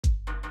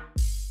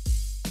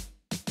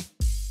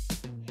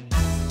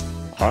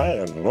Hi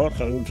and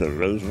welcome to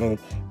Reasonable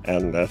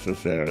and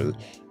Necessary,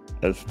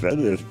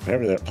 Australia's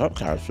premier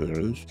podcast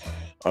series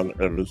on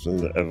everything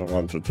you ever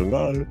wanted to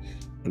know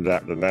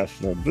about the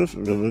National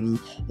Disability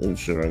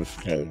Insurance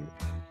Scheme,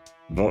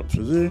 brought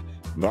to you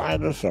by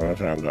the Summer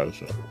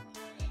Foundation.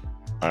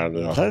 I'm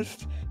your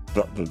host,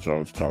 Dr.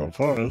 George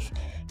Talapouros,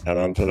 and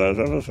on today's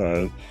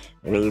episode,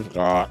 we've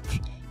got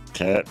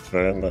Kurt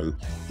Fearnley,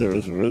 who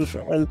was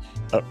recently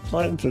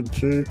appointed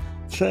to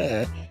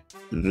chair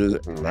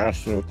the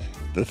National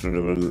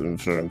Disability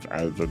Insurance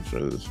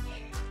Agency.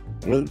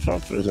 We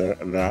talked to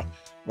him about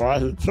why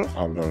he took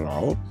on the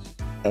role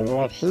and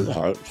what he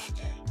hopes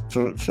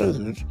to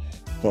achieve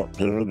for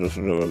people with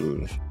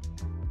disabilities,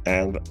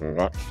 and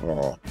much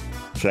more.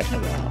 Check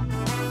it out.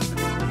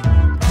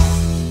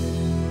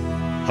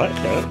 Hi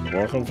Kurt,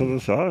 welcome to the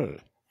show.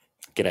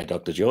 G'day,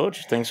 Dr.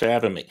 George. Thanks for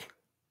having me.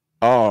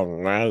 Oh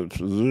mate,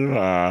 you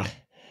have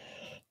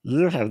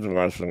the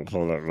most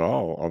important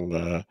role on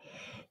the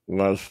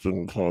most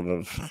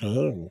important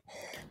scheme.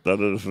 That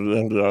is the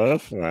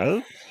NDIS,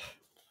 mate.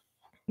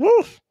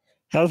 Woo!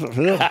 How's it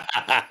feel?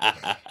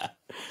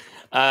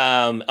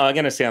 I'm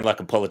going to sound like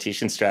a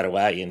politician straight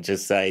away and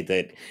just say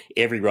that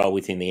every role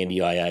within the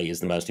NDIA is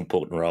the most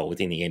important role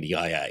within the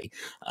NDIA.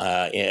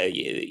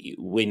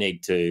 We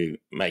need to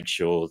make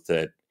sure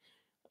that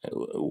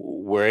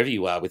wherever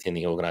you are within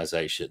the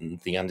organisation,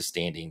 the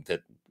understanding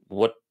that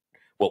what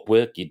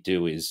work you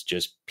do is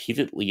just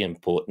pivotally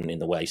important in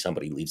the way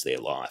somebody lives their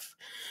life.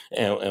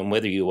 And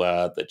whether you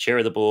are the chair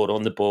of the board,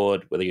 on the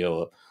board, whether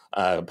you're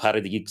part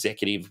of the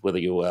executive, whether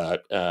you are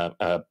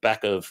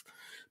back of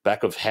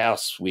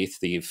house with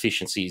the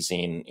efficiencies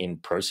in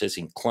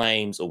processing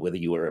claims, or whether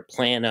you are a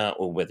planner,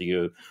 or whether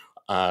you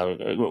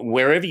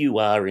wherever you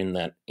are in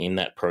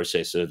that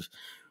process of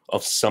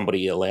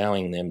somebody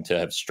allowing them to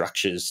have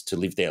structures to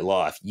live their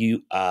life,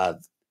 you are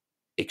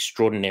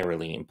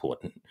extraordinarily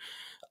important.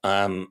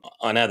 I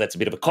know that's a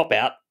bit of a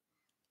cop-out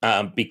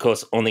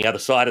because on the other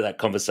side of that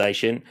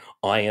conversation,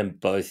 I am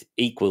both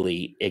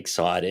equally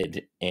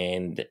excited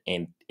and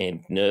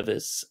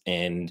nervous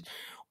and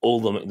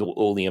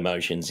all the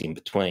emotions in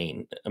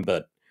between.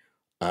 But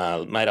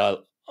mate, I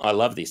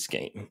love this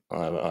scheme.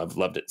 I've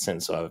loved it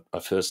since I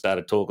first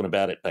started talking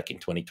about it back in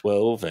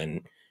 2012,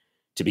 and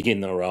to begin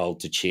the role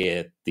to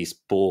chair this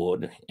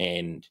board.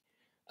 And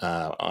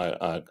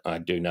I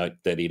do note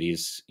that it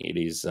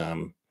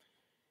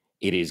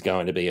is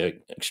going to be an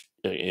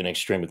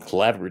extremely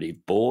collaborative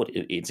board.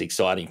 It's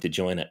exciting to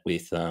join it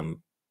with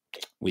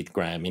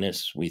Graham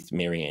Innes, with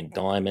Marianne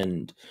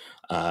Diamond,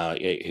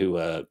 who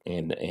are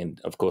and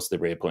of course the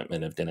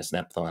reappointment of Dennis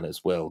Napthine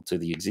as well to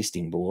the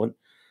existing board.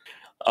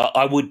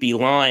 I would be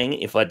lying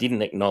if I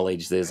didn't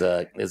acknowledge there's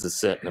a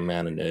certain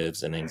amount of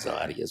nerves and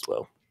anxiety as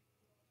well.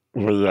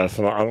 Well, yes,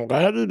 well, I'm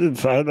glad you did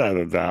say that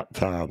about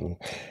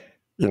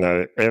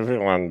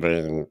everyone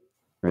being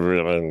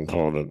really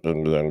important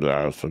in the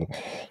NDIS. And,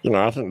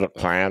 I think the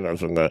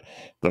planners and the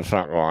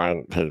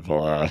frontline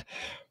people are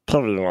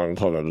probably more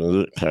important than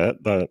you,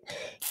 Kurt.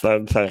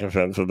 Don't take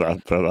offense to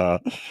that,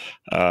 but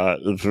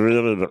it's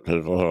really the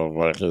people who are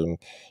working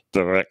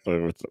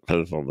directly with the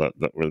people that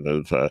we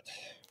need to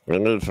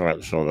make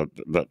sure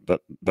that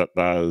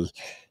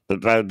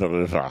they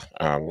deliver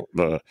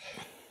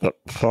the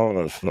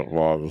promise that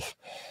was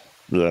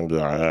the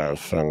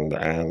NDIS, and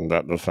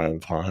at the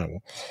same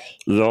time,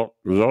 your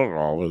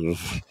role is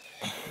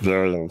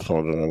very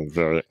important and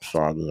very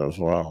exciting as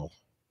well.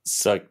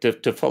 So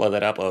to follow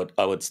that up,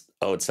 I would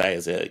say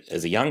as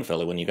a young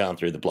fellow, when you're going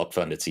through the block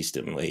funded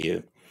system where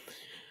you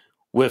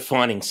were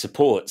finding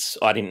supports,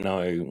 I didn't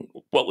know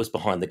what was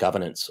behind the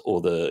governance or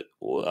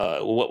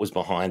what was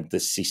behind the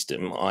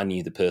system. I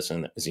knew the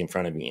person that was in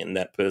front of me, and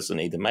that person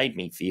either made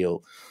me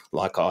feel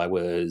like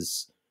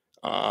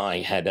I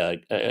had a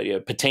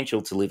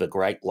potential to live a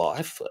great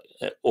life,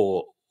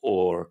 or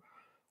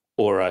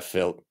I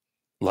felt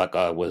like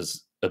I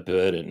was a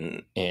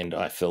burden, and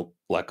I felt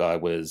like I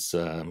was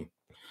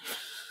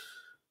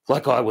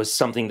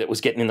something that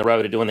was getting in the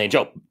road of doing their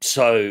job.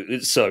 So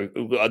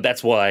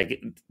that's why it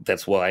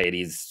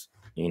is.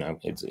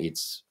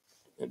 It's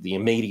the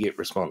immediate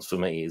response for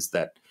me is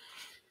that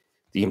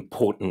the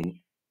important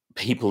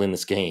people in the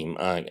scheme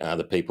are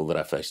the people that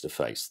are face to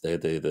face. They're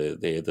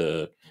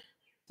the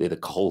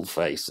cold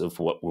face of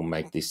what will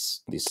make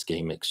this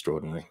scheme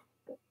extraordinary.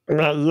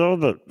 Now, you're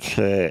the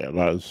chair.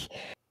 Let's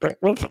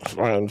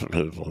explain to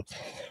people,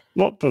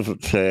 what does the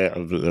chair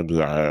of the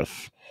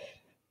NDIS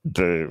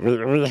do?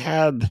 We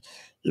had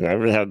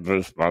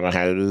Bruce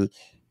Monaghan,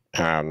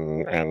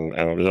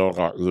 and we all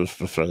got used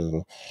to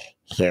seeing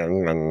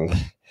him. And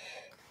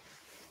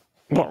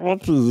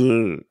what's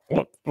the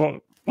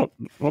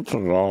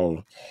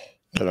role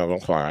going to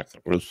look like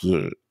with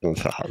you in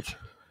charge?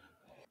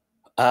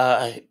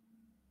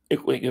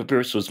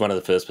 Bruce was one of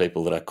the first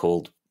people that I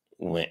called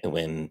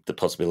when the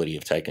possibility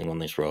of taking on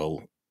this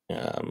role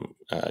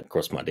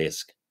crossed my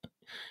desk.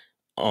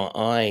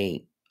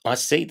 I I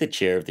see the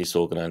chair of this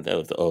of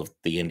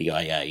the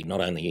NDIA.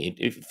 Not only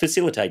it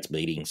facilitates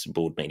meetings,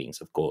 board meetings,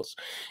 of course.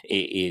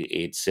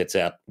 It sets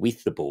out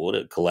with the board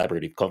a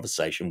collaborative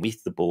conversation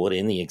with the board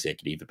and the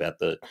executive about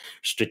the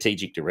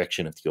strategic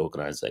direction of the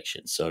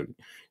organisation. So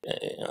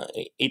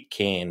it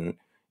can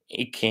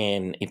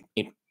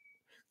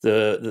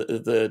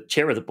the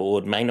chair of the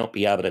board may not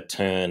be able to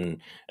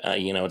turn,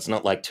 it's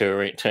not like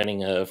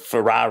turning a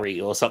Ferrari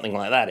or something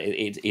like that.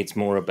 It's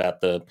more about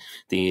the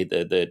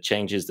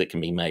changes that can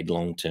be made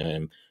long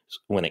term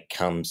when it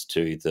comes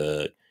to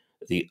the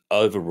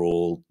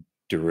overall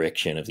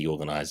direction of the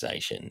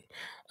organisation.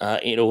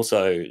 It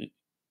also,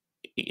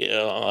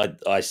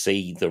 I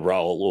see the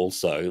role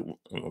also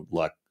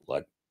like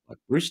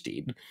Bruce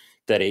did,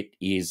 that it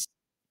is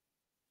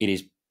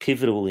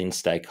pivotal in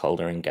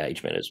stakeholder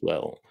engagement as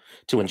well,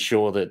 to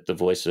ensure that the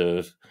voice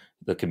of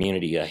the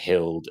community are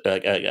heard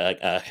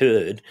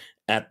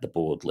at the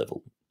board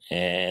level.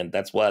 And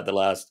that's why the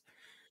last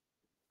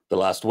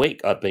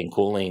week I've been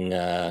calling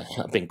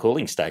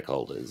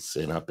stakeholders,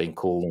 and I've been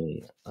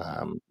calling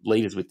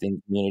leaders within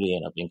the community,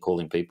 and I've been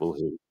calling people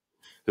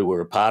who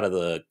were a part of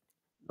the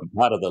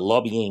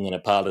lobbying and a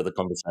part of the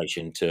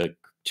conversation to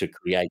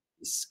create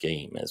this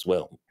scheme as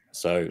well.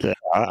 So Yeah,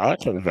 I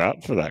can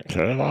vouch for that,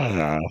 Kurt.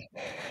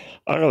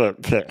 I got a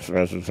text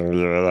message from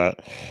you that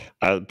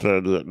I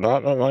told you at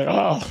night. I'm like,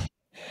 oh,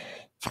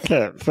 it's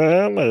Kurt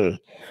Fearnley.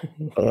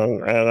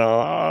 And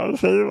I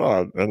see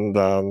one. And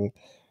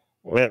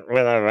when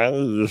I rang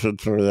you, you said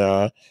to me,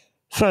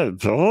 so,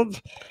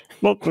 George,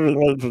 what do we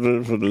need to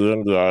do for the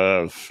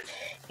NDIS?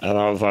 And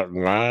I was like,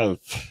 mate,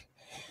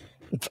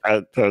 it's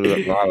 8:30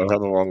 at night. I've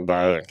had a long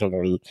day. Can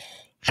we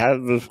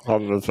have this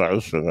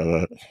conversation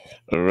at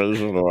a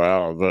reasonable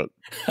hour? But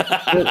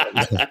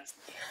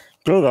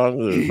good on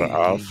you for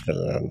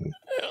asking.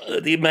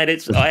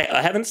 Mate,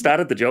 I haven't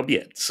started the job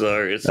yet,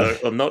 so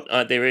I'm not.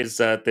 There's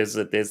the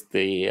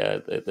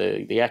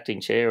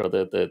acting chair, or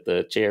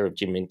the chair of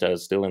Jim Minto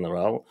is still in the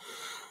role,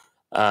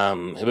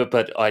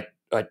 but I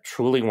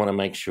truly want to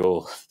make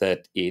sure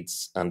that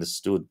it's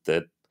understood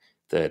that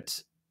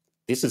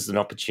this is an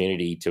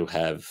opportunity to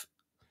have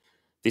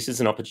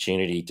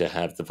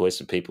the voice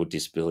of people with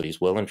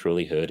disabilities well and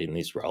truly heard in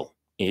this role.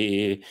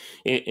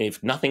 If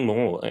nothing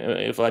more,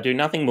 if I do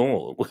nothing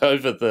more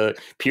over the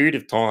period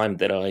of time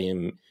that I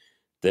am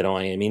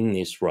in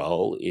this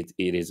role, it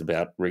is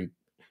about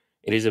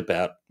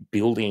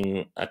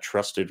building a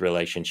trusted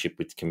relationship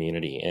with the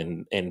community,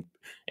 and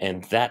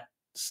that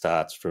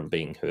starts from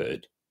being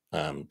heard.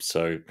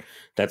 So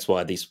that's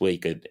why this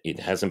week it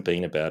hasn't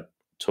been about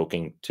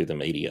talking to the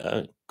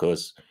media,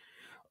 because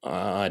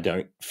I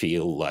don't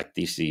feel like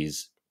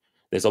there's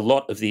a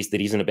lot of this that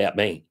isn't about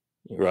me,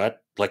 right?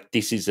 Like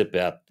this is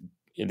about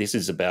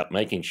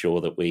making sure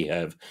that we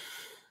have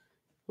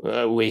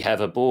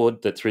a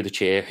board that through the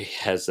chair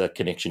has a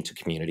connection to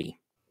community.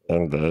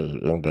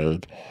 Indeed.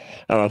 And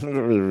I think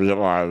that we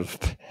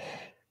realised,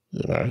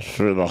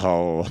 through the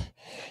whole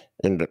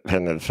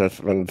independent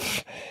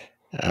assessments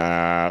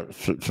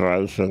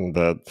situation,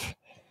 that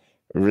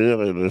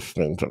really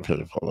listening to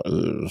people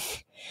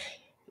is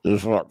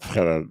what's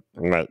going to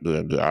make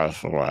the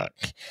NDIS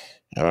work.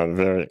 And I'm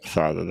very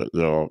excited that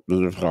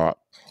you've got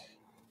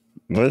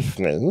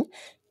listening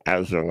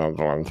as your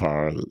number one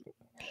priority.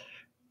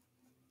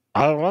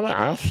 I want to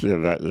ask you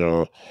about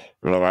your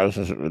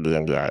relationship with the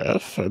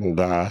NDIS, and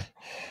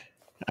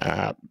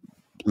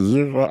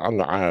you were on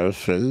the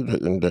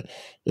IOC, the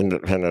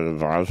Independent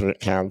Advisory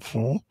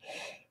Council,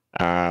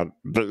 but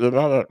you're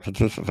not a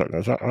participant,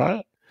 is that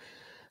right?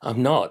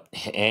 I'm not,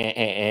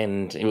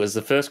 and it was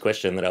the first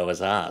question that I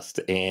was asked.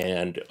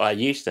 And I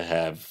used to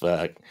have,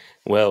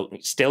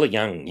 Stella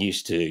Young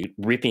used to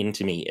rip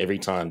into me every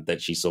time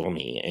that she saw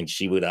me, and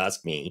she would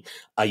ask me,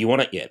 "Are you on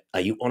it yet?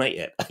 Are you on it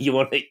yet? Are you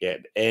on it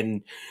yet?"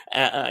 And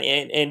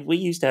we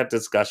used to have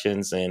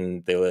discussions,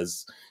 and there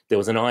was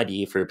an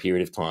idea for a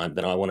period of time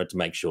that I wanted to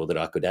make sure that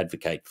I could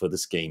advocate for the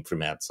scheme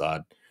from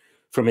outside,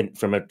 from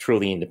a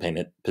truly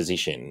independent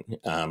position.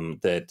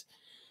 That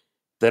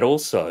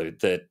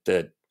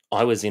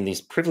I was in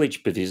this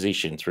privileged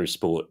position through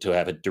sport to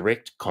have a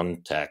direct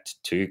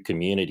contact to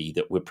community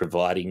that were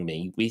providing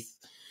me with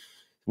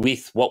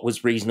what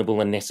was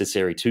reasonable and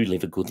necessary to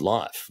live a good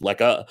life. Like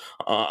I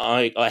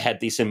had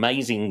this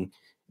amazing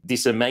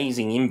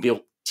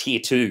inbuilt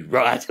tier 2,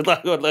 right?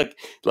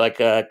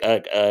 like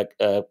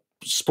a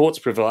sports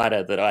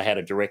provider that I had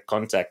a direct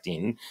contact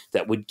in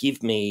that would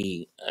give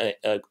me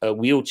a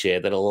wheelchair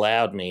that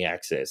allowed me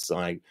access.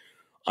 I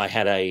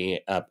had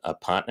a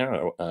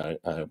partner,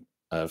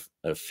 a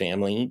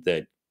family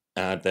that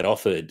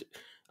offered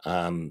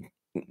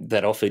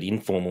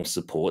informal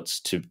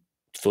supports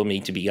for me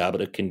to be able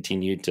to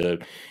continue to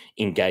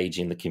engage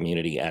in the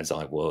community as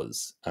I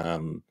was.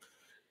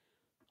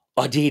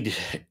 I did.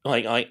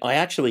 I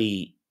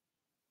actually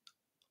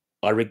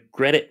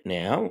regret it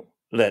now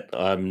that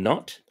I'm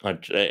not.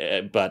 But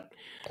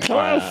Can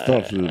I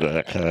stop you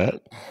there,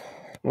 Kurt?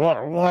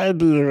 Why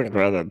do you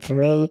regret it? To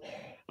me,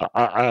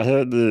 I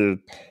heard you.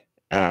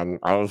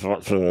 I was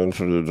watching an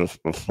interview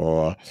just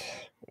before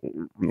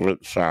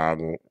which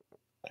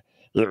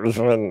it was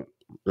when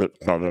it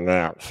got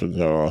announced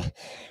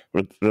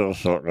with Bill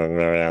Shorten and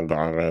Marianne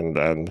Diamond,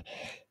 and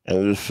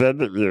you said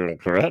that you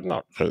regret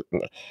not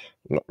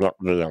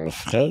being on the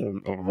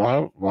scheme.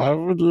 Why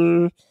would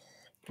you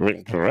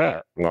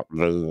regret not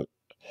being,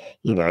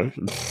 I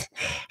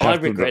have to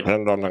regret.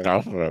 depend on the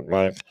government?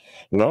 Like,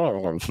 no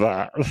one wants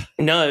that.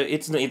 No,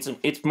 it's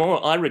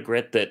more. I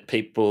regret that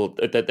people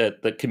that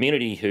the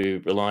community who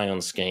rely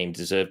on scheme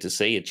deserve to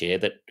see a chair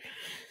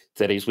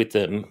that is with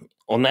them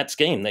on that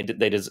scheme.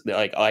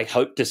 I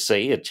hope to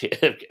see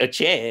a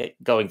chair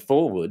going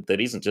forward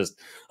that isn't just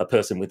a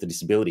person with a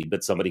disability,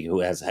 but somebody who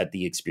has had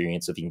the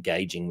experience of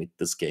engaging with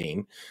the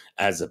scheme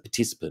as a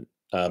participant.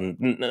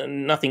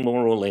 Nothing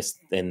more or less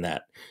than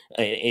that.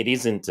 It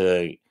isn't.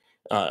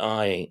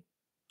 I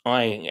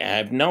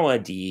have no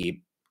idea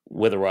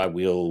whether I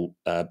will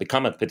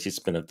become a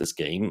participant of the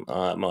scheme.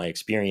 My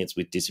experience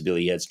with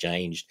disability has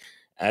changed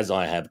as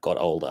I have got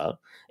older,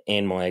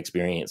 and my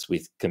experience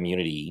with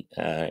community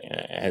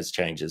has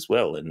changed as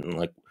well. And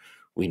like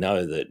we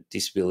know that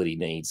disability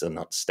needs are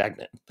not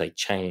stagnant; they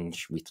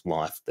change with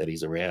life that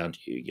is around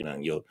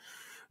you.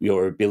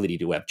 Your ability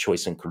to have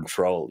choice and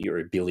control, your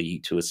ability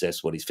to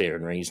assess what is fair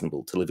and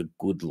reasonable, to live a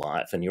good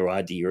life, and your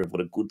idea of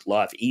what a good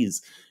life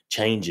is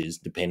changes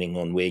depending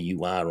on where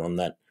you are on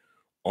that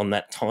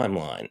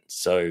timeline.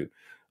 So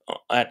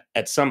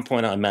at some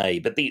point I may,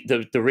 but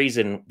the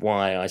reason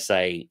why I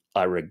say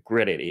I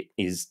regretted it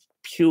is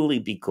purely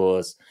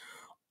because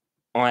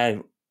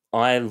I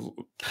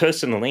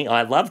personally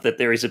I love that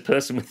there is a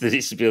person with a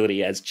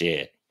disability as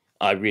chair.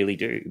 I really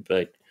do,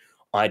 but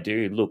I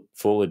do look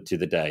forward to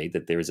the day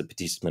that there is a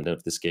participant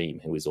of the scheme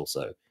who is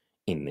also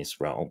in this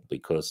role,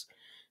 because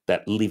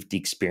that lived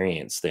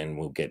experience then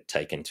will get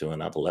taken to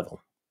another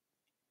level.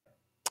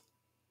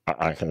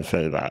 I can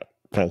say that.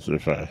 Thank you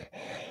for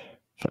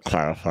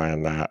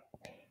clarifying that.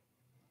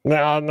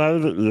 Now, I know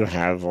that you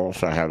have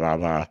also had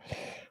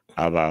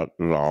other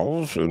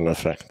roles in the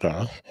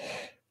sector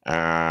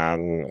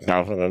and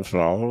governance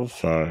roles,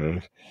 so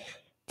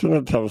can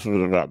you tell us a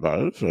bit about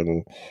those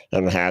and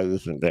how you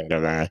think they're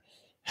going to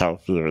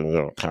help you in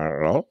your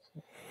current role?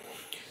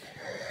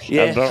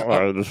 Yeah, and don't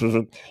worry, this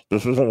isn't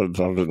a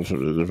job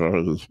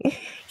interview.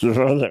 You've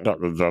already got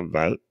the job,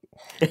 mate.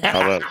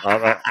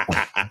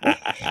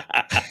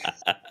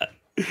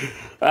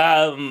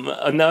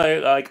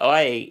 No, like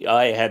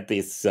I had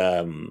this.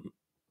 I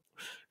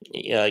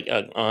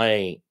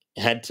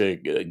had to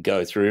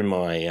go through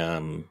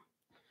my.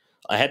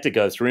 I had to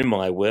go through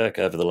my work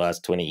over the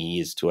last 20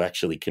 years to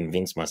actually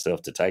convince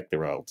myself to take the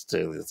role, to tell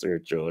you the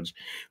truth, George,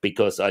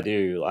 because I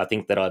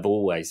think that I've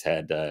always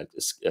had a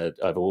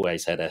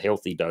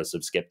healthy dose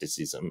of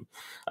skepticism.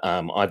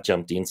 I've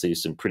jumped into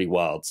some pretty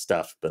wild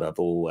stuff, but I've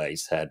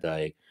always had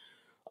a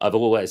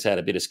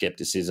bit of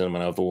skepticism,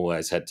 and I've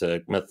always had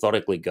to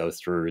methodically go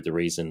through the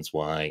reasons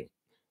why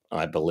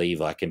I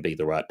believe I can be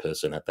the right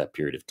person at that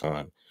period of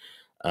time.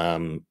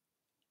 I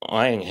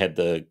had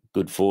the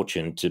good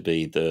fortune to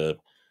be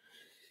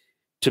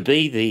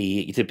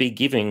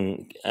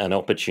giving an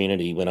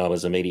opportunity when I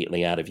was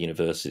immediately out of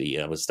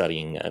university. I was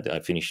studying. I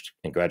finished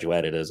and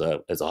graduated as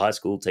a high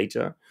school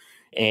teacher,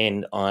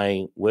 and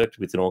I worked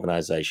with an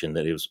organisation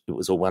that it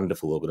was a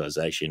wonderful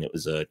organisation. It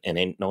was a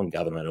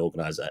non-government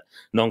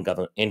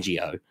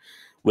NGO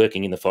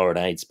working in the foreign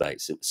aid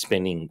space. It was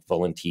spending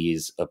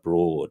volunteers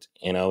abroad,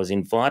 and I was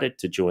invited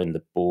to join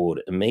the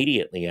board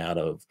immediately out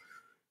of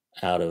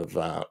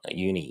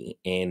uni,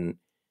 and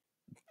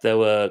they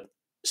were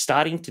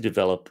starting to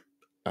develop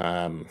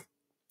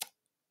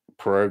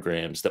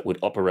programs that would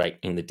operate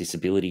in the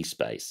disability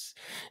space.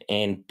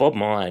 And Bob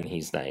Mine,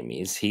 his name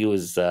is, he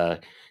was the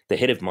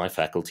head of my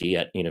faculty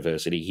at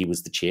university. He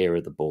was the chair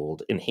of the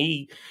board, and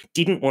he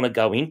didn't want to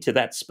go into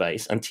that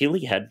space until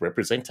he had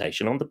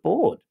representation on the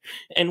board.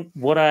 And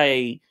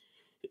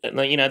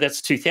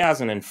that's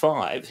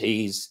 2005.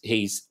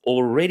 He's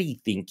already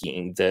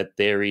thinking that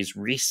there is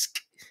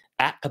risk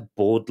at a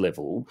board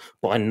level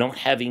by not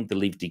having the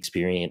lived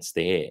experience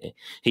there.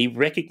 He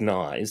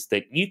recognized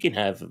that you can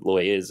have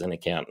lawyers and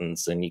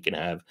accountants and you can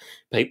have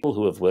people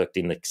who have worked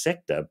in the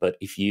sector, but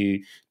if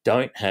you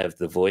don't have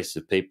the voice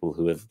of people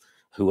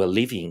who are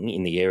living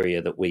in the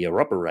area that we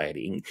are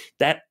operating,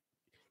 that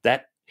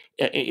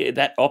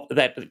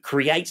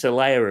creates a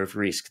layer of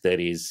risk that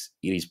is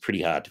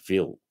pretty hard to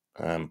fill.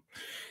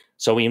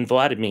 So he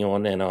invited me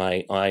on, and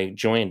I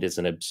joined as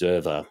an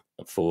observer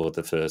for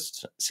the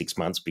first 6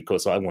 months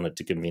because I wanted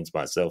to convince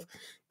myself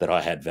that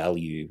I had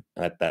value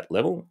at that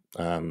level.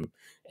 And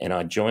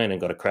I joined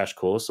and got a crash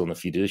course on the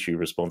fiduciary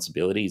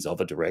responsibilities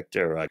of a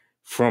director.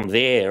 From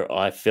there,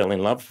 I fell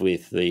in love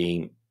with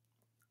the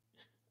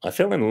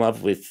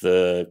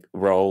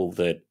role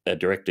that a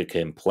director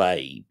can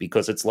play,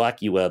 because it's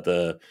like you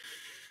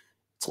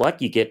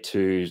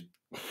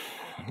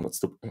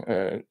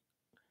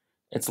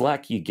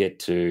get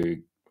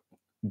to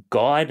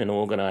guide an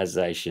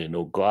organization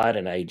or guide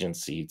an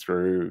agency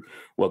through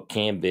what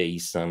can be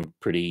some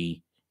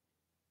pretty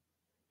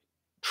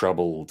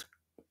troubled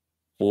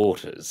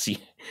waters.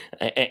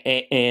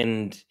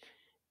 And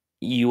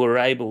you were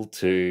able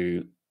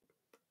to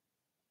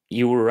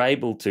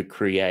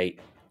create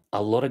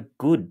a lot of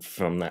good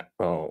from that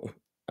role.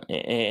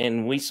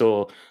 And we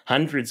saw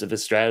hundreds of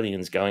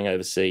Australians going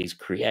overseas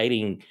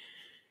creating,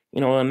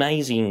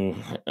 amazing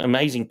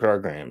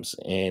programs.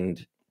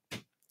 And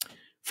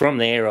from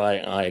there,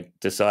 I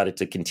decided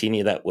to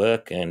continue that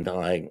work, and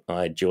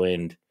I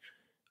joined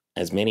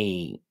as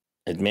many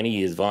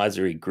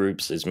advisory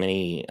groups, as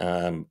many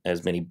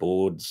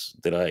boards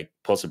that I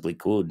possibly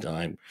could.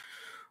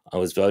 I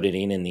was voted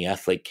in the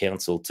Athlete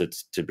Council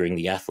to bring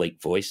the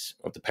athlete voice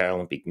of the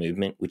Paralympic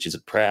movement, which is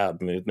a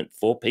proud movement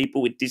for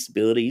people with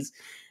disabilities.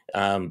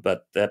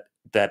 But that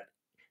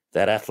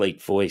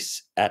athlete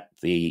voice at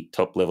the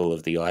top level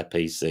of the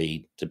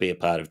IPC, to be a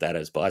part of that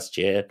as vice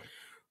chair,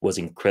 was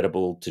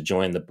incredible. To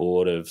join the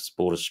board of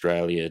Sport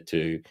Australia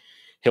to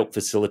help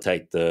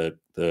facilitate the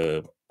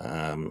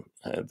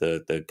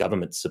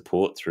government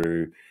support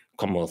through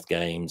Commonwealth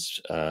Games,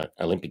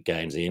 Olympic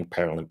Games, and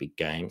Paralympic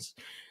Games.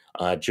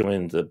 I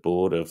joined the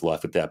board of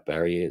Life Without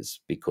Barriers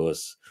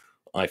because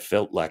I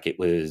felt like it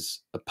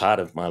was a part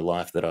of my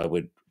life that I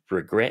would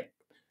regret.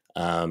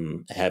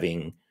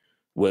 Having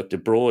worked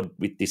abroad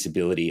with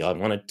disability, I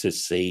wanted to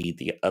see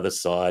the other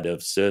side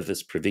of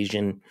service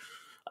provision,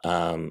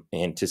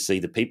 and to see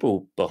the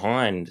people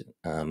behind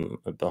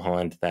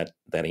that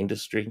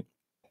industry.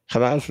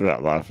 Can I ask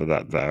about Life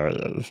Without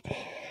Barriers?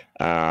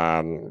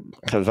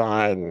 Because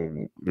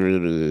I'm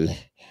really,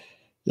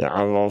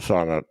 I'm also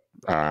on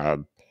a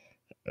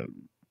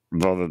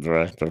board of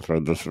director for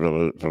a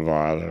disability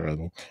provider,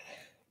 and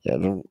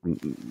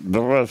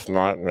the worst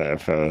nightmare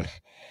for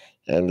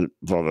any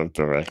board of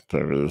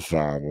director is,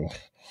 someone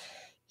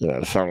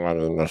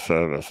in the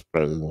service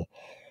being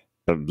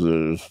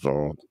abused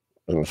or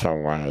in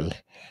some way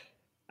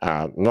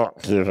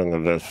not given the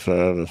best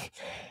service.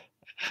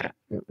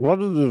 What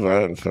did you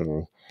learn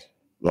from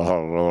the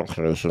whole Royal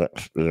Commission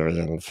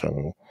experience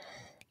and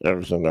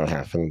everything that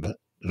happened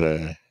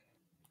there?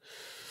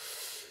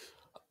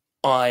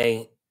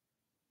 I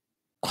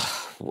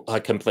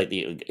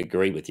completely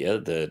agree with you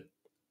that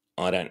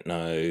I don't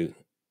know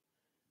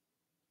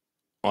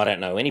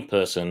any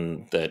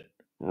person that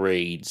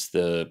reads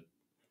that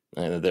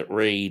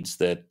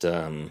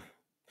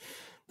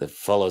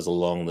follows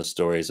along the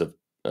stories of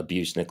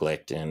abuse,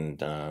 neglect,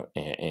 and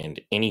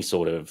any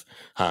sort of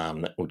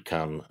harm that would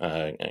come.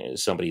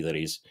 Somebody that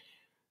is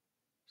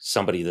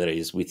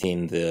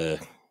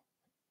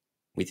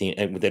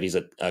that is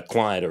a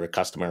client or a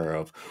customer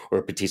of, or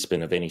a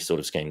participant of any sort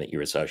of scheme that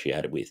you're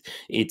associated with.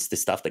 It's the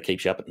stuff that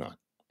keeps you up at night.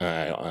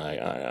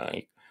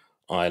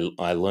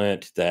 I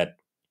learnt that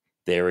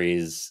there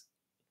is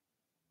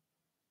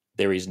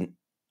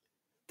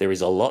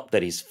a lot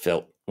that is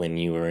felt when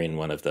you are in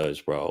one of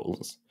those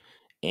roles,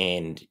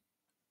 and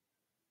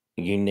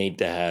you need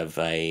to have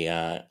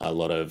a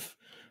lot of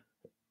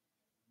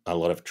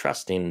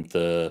trust in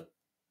the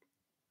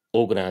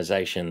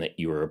organisation that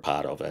you are a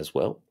part of as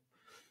well,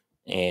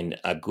 and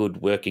a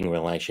good working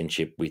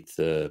relationship with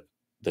the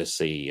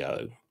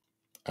CEO.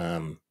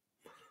 The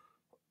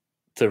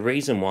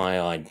reason why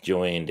I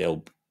joined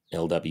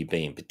LWB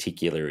in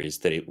particular is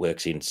that it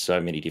works in so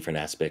many different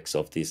aspects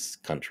of this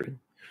country,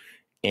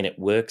 and it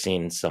works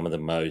in some of the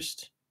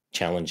most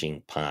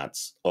challenging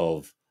parts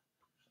of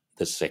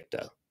the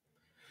sector.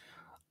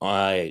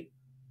 We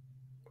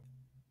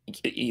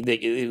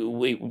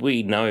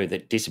know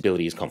that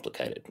disability is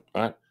complicated,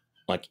 right?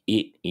 Like,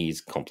 it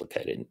is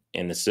complicated,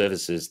 and the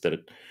services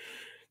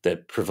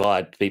that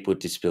provide people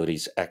with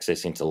disabilities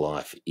access into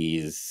life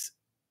is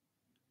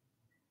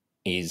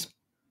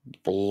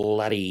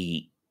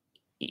bloody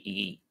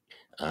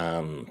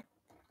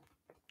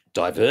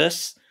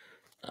diverse.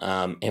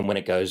 And when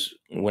it goes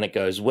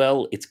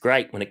well, it's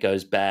great. When it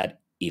goes bad,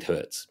 it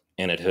hurts,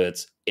 and it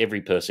hurts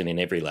every person in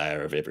every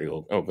layer of every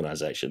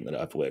organisation that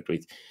I've worked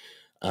with.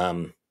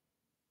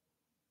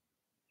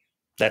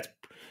 That's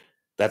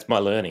my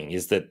learning,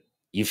 is that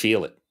you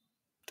feel it.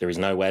 There is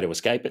no way to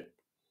escape it.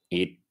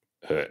 It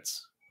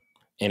hurts.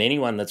 And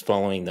anyone that's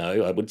following,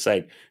 though, I would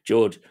say,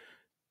 George,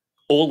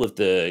 all of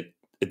the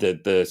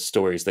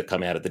stories that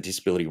come out of the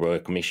Disability Royal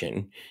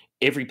Commission,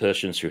 every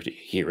person should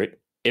hear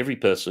it. Every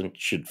person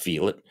should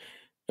feel it.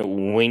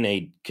 We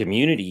need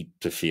community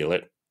to feel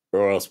it,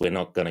 or else we're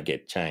not going to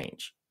get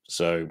change.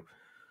 So,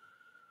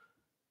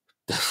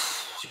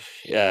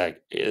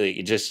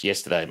 just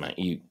yesterday, mate,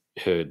 you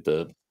heard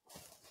the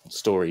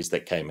stories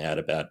that came out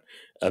about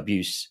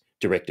abuse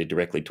directed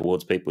directly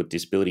towards people with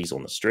disabilities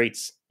on the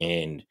streets,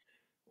 and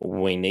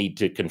we need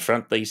to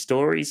confront these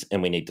stories,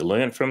 and we need to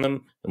learn from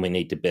them, and we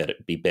need to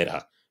be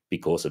better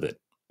because of it.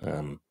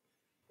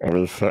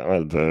 We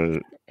certainly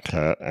do,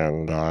 Kurt,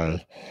 and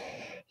I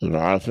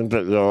think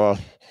that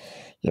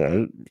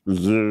you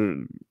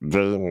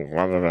being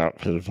one of our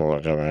people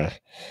are going to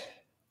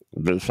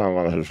be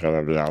someone who's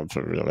going to be able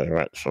to really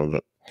make sure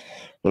that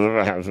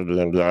whatever happens with the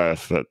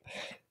NDIS,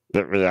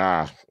 that we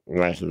are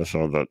making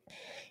sure that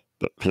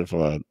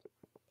people are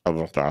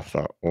looked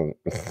after and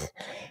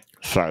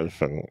safe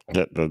and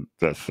get the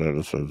best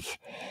services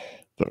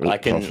I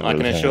can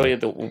assure you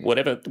that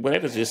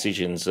whatever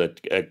decisions are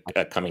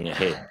coming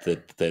ahead,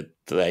 that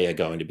they are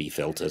going to be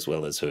felt as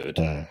well as heard.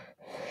 Okay,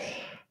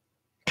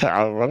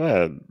 I want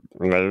to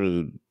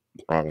maybe,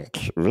 I'm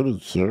really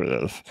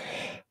curious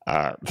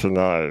to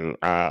know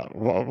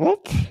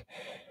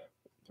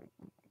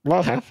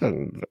what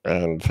happened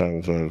in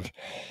terms of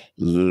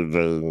you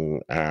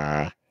being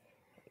that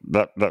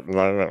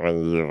moment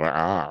when you were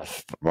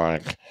asked,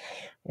 like,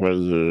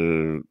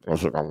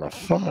 was it on the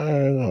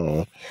phone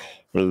or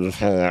were you just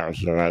hanging out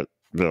with your mate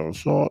Bill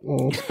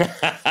Thornton?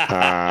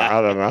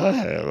 I don't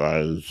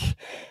know,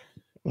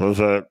 like,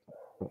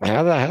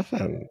 how did that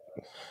happen?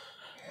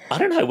 I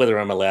don't know whether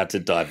I'm allowed to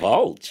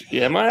divulge.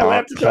 Am I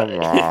allowed to? Come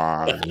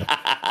on.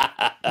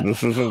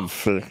 This isn't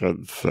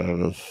Secret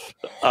Service.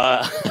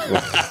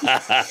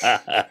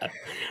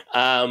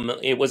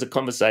 It was a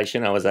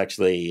conversation. I was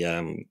actually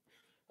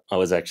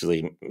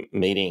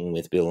meeting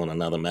with Bill on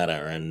another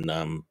matter, and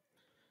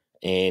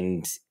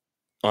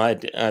I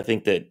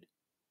think that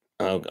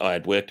I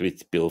had worked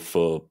with Bill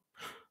for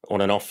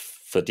on and off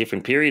for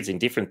different periods in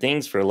different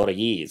things for a lot of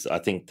years. I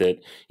think that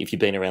if you've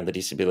been around the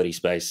disability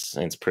space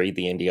since pre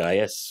the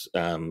NDIS,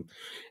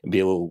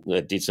 Bill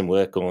did some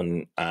work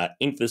on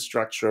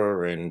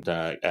infrastructure and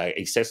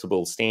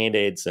accessible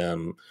standards.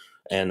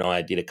 And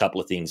I did a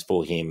couple of things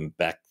for him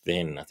back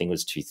then. I think it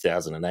was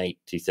 2008,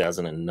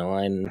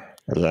 2009.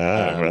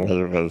 Yeah, when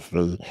he was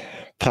the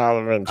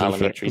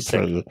parliamentary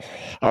secretary.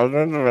 I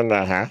remember when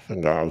that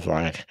happened, I was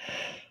like,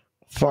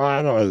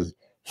 finally,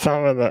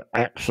 someone that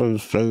actually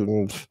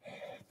seems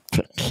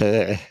to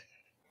care.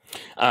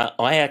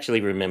 I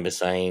actually remember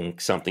saying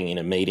something in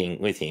a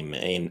meeting with him,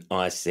 and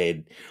I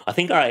said, I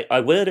think I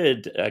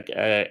worded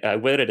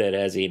it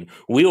as in,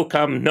 "We'll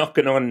come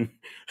knocking on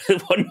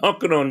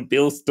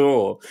Bill's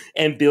door,"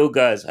 and Bill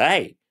goes,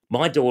 "Hey,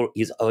 my door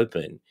is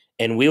open,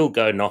 and we'll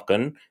go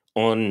knocking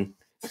on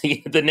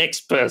the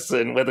next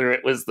person," whether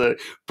it was the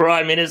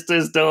Prime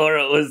Minister's door,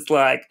 it was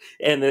like,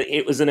 and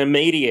it was an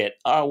immediate,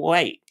 "Oh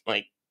wait,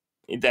 like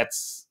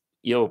that's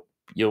you're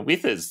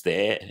with us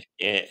there,"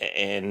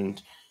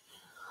 and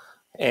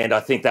I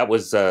think that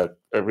was a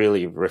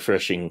really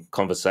refreshing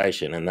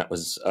conversation, and that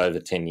was over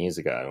 10 years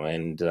ago.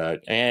 And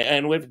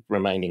we've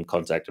remained in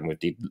contact, and we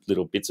did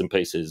little bits and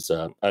pieces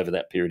over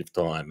that period of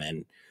time.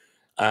 And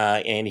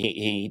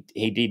he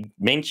did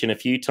mention a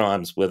few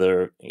times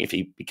whether if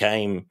he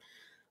became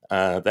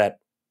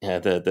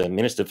the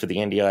minister for the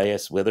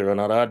NDIS, whether or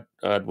not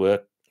I'd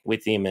work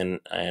with him. And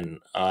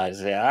I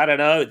said, I don't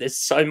know, there's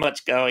so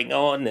much going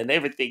on and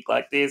everything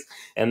like this.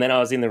 And then I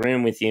was in the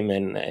room with him,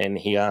 and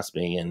he asked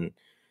me, and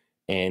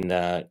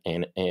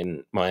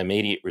my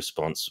immediate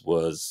response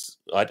was,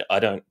 I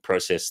don't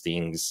process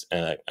things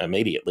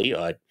immediately.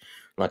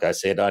 Like I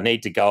said, I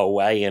need to go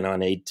away, and I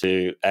need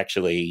to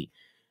actually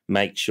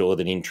make sure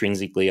that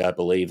intrinsically I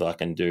believe I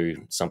can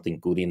do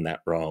something good in that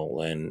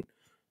role.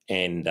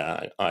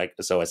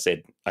 So I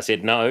said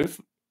no,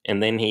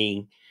 and then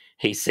he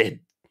said,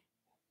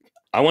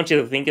 I want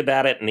you to think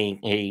about it, and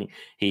he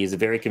is a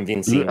very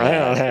convincing.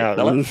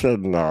 You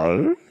said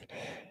no.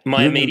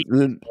 My immediate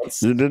you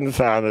didn't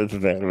say I need to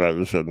think about it.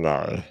 You said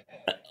no.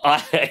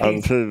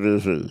 I'm too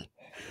busy.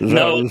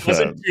 No, it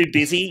wasn't too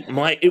busy.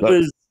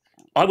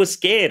 I was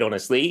scared,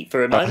 honestly,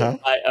 for a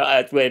moment.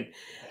 I went,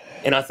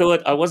 and I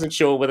thought, I wasn't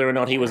sure whether or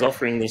not he was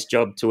offering this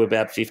job to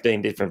about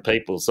 15 different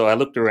people. So I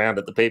looked around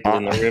at the people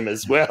in the room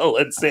as well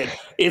and said,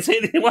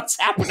 what's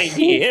happening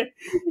here?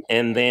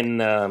 And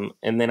then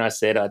I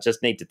said, I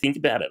just need to think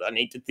about it. I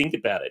need to think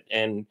about it.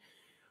 And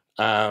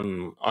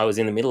I was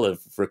in the middle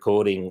of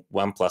recording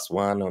 1+1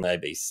 on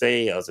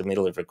ABC. I was in the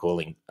middle of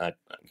recording, I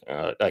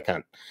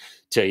can't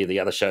tell you the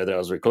other show that I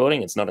was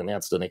recording. It's not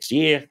announced till next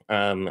year.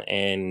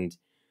 And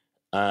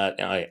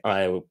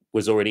I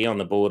was already on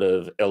the board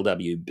of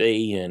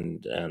LWB,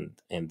 and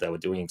they were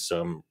doing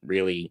some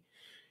really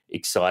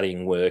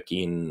exciting work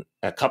in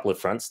a couple of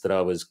fronts that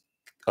I was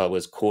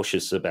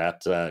cautious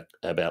about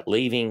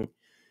leaving.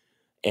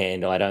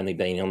 And I'd only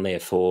been on there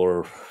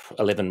for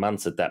 11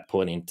 months at that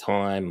point in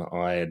time.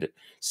 I had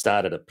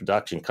started a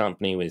production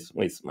company with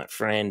my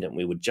friend, and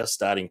we were just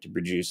starting to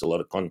produce a lot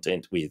of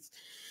content with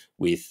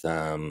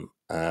a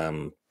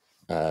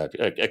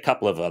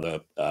couple of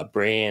other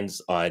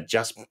brands. I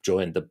just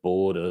joined the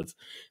board of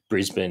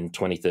Brisbane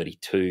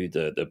 2032,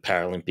 the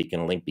Paralympic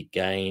and Olympic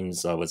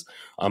Games.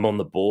 I'm on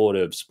the board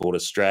of Sport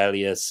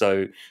Australia.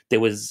 So there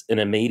was an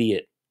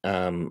immediate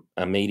kind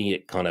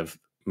of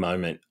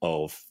moment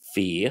of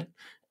fear.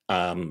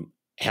 How am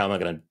I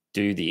going to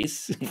do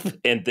this?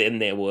 And then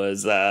there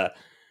was, I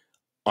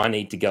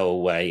need to go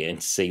away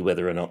and see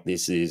whether or not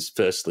this is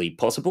firstly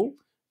possible.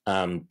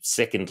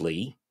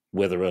 Secondly,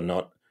 whether or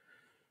not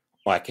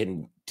I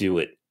can do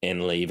it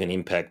and leave an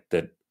impact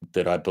that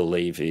I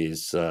believe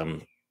is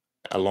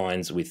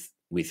aligns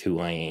with who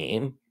I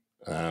am.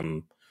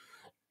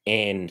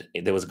 And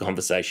there was a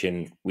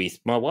conversation with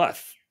my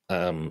wife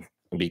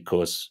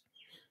because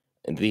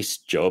this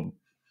job,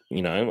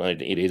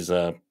 it is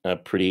a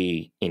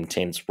pretty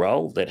intense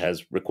role that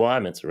has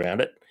requirements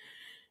around it.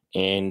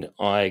 and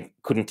I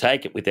couldn't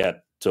take it without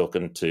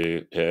talking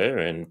to her,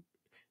 and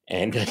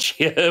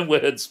her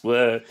words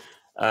were.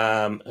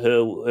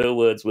 Her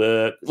words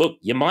were, "Look,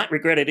 you might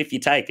regret it if you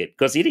take it,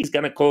 because it is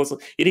going to cause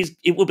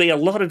it will be a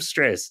lot of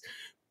stress,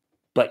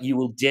 but you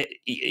will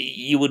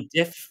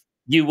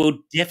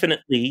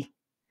definitely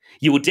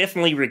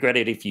regret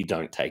it if you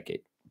don't take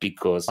it,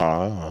 because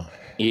Ah,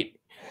 it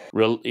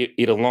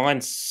it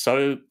aligns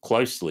so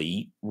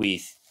closely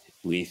with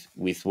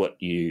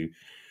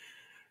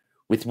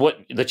what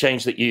the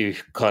change that you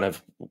kind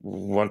of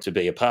want to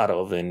be a part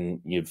of,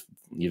 and you've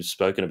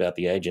spoken about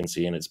the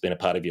agency, and it's been a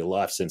part of your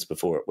life since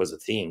before it was a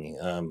thing.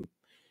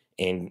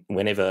 And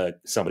whenever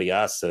somebody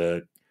asks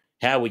her,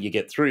 how will you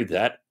get through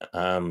that,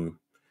 and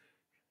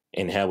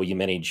how will you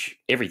manage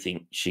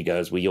everything, she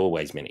goes, we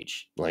always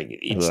manage. Like,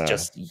 it's yeah,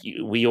 just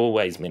we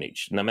always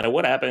manage, no matter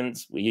what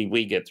happens.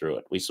 We get through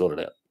it, we sort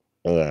it out.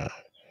 yeah,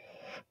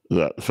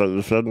 yeah. So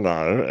you said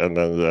no, and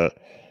then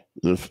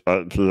you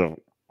spoke to your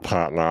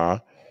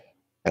partner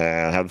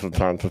and had some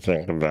time to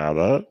think about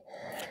it.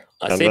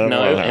 I And said then what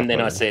no, and then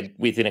I happened? said,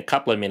 within a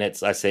couple of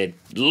minutes, I said,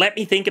 let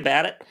me think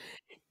about it,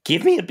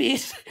 give me a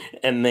bit.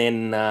 And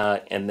then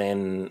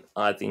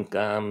I think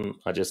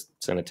I just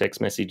sent a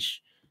text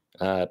message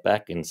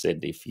back and said,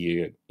 if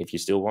you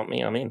still want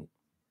me, I'm in.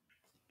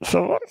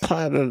 So what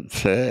kind of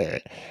chair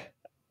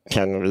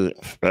can we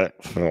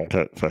expect from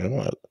Kurt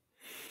Fearnley?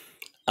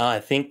 I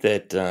think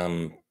that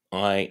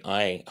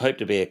I hope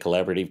to be a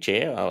collaborative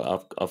chair.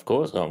 Of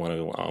course, I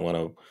want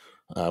to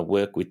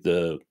work with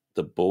the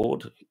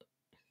board.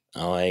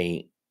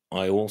 I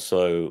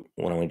also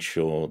want to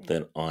ensure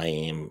that I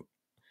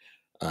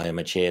am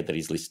a chair that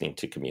is listening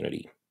to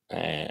community,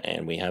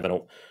 and we have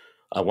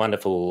a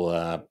wonderful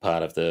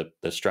part of the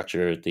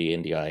structure of the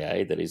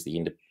NDIA, that is the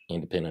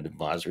Independent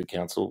Advisory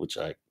Council, which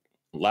I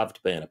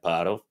loved being a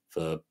part of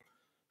for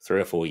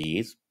 3 or 4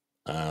 years.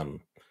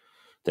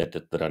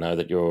 That I know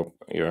that you're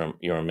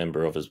a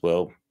member of as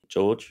well,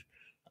 George.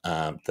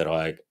 That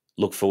I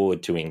look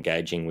forward to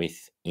engaging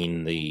with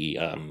in the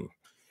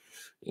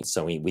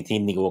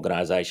within the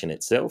organisation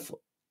itself.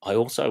 I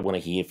also want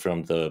to hear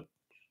from the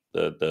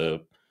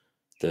the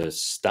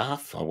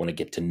staff. I want to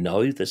get to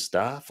know the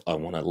staff. I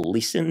want to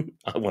listen.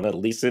 I want to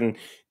listen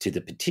to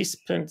the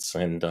participants,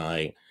 and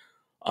I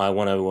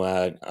want to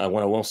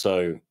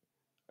also.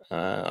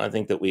 I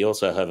think that we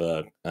also have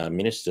a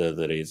minister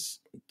that is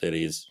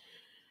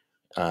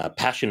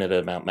passionate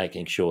about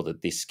making sure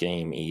that this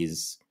scheme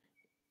is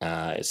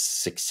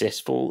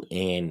successful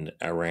and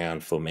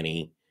around for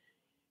many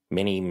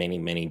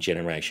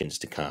generations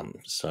to come.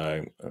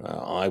 So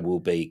I will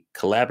be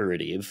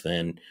collaborative,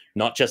 and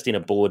not just in a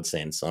board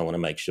sense. I want to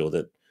make sure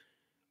that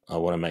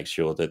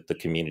the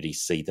community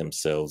see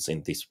themselves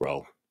in this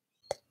role.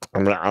 I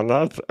mean, I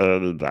know it's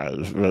early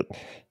days, but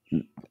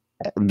do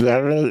you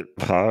have any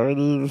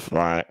priorities?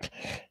 Like,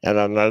 and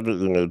I know that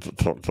you need to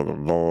talk to the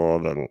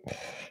board, and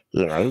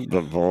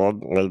the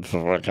board needs to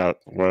work out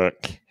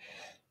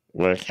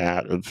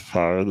its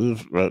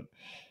priorities. But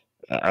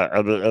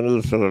are there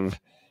any sort of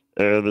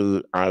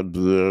early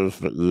ideas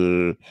that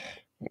you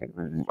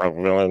are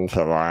willing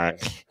to,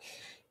 like,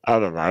 I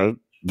don't know,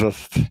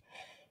 just throw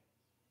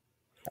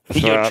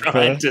You're out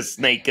trying there? to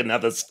sneak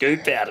another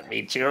scoop out of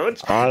me,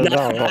 George. I No, know,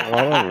 I got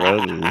one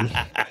already.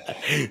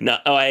 no.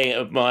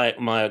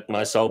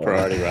 My sole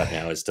priority right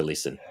now is to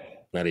listen.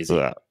 That is it.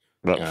 Yeah,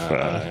 that's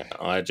fair.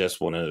 I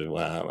just want to.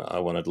 I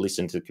want to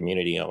listen to the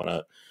community. I want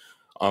to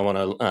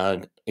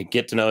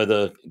get to know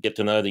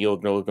the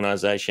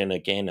organisation.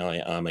 Again,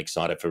 I'm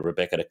excited for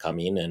Rebecca to come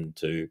in, and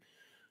to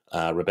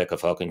Rebecca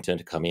Folkington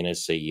to come in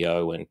as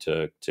CEO, and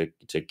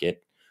to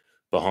get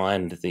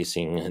behind this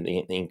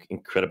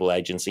incredible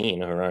agency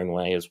in her own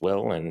way as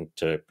well, and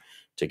to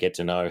get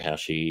to know how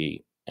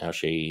she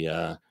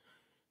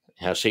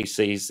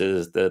sees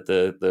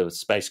the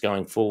space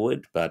going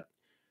forward. But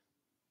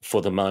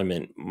for the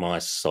moment, my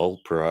sole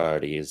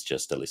priority is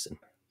just to listen.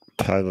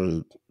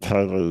 Totally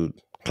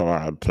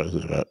glad to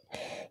hear that.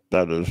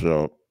 That is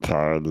your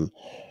priority.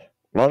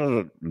 One of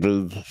the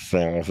big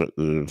things that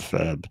you've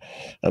said,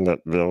 and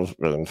that Bill's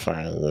been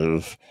saying,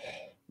 is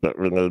that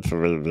we need to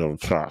rebuild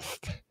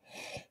trust.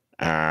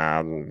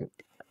 And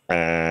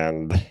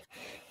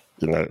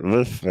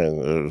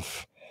listening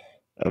is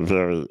a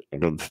very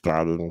good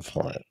starting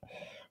point.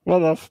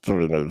 What else do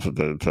we need to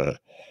do to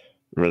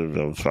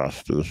rebuild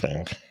trust, do you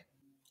think?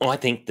 I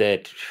think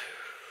that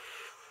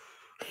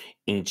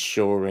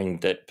ensuring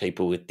that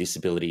people with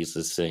disabilities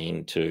are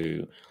seen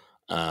to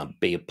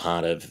be a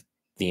part of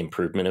the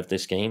improvement of the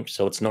scheme.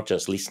 So it's not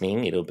just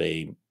listening; it'll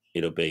be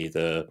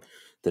the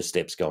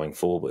steps going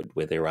forward,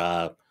 where there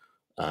are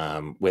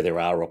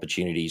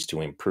opportunities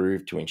to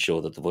improve, to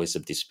ensure that the voice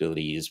of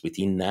disability is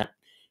within that,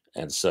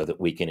 and so that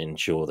we can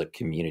ensure that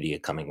community are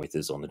coming with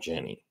us on the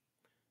journey.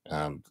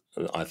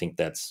 I think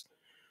that's.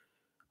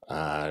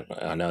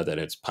 I know that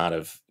it's part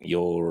of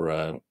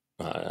your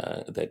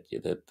that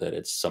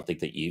it's something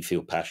that you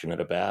feel passionate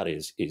about,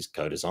 is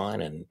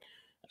co-design,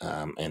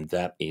 and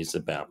that is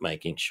about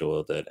making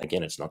sure that,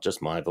 again, it's not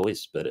just my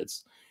voice, but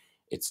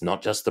it's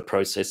not just the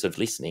process of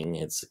listening,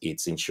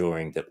 it's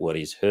ensuring that what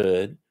is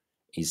heard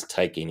is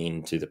taken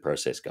into the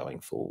process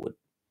going forward.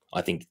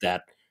 I think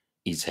that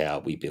is how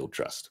we build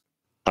trust.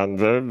 I'm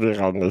very big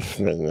on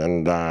listening,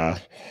 and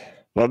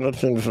one of the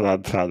things that I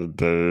try to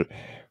do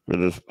with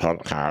this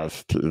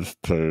podcast is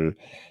to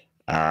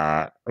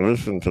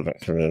listen to the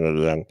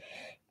community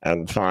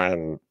and try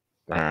and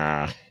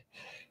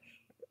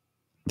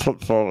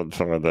put forward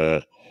some of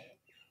their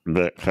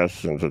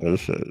questions and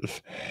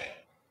issues.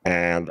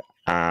 And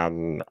I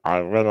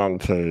went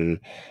onto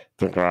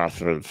the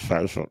Grassroots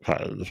Facebook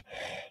page,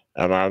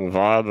 and I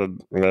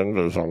invited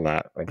members on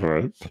that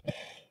group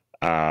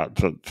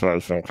to throw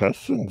some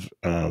questions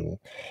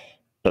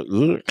at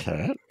you,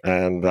 Kurt,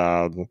 and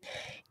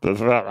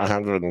there's about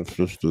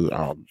 150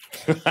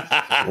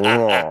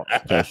 raw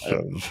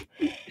questions.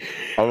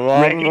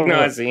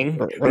 Recognizing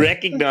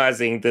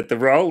that the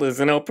role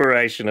isn't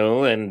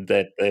operational, and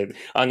that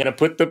I'm going to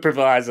put the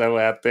proviso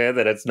out there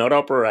that it's not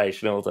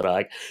operational.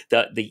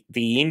 That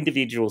the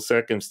individual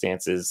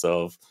circumstances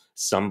of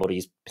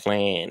somebody's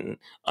plan,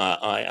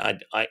 I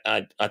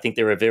think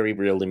there are very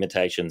real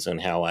limitations on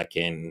how I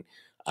can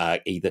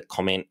either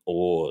comment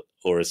or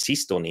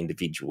assist on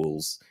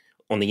individuals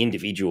on the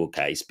individual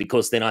case,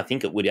 because then I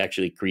think it would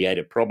actually create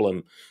a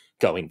problem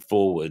going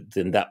forward.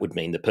 Then that would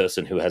mean the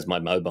person who has my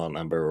mobile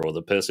number, or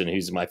the person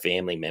who's my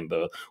family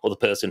member, or the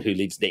person who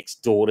lives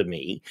next door to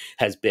me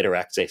has better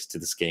access to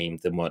the scheme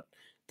than what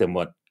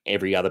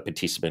every other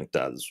participant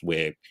does,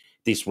 where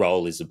this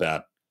role is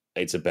about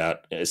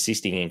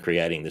assisting in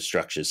creating the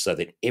structures so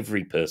that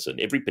every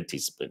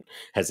participant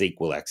has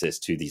equal access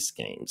to this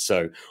scheme.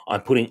 So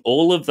I'm putting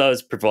all of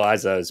those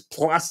provisos,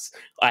 plus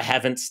I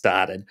haven't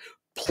started,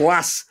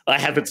 plus I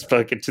haven't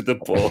spoken to the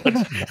board. So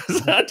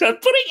I'm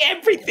putting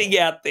everything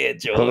out there,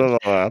 George. Put it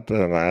all out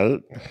there,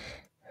 mate.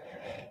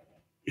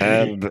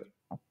 And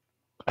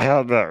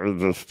how about we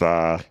just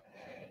go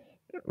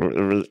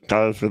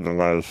for the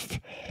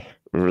most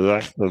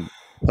reactive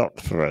top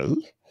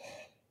 3,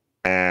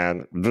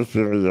 and just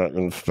give me your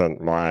instant,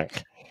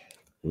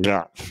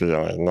 gut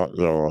feeling, not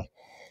your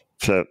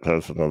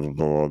chairperson of the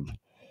board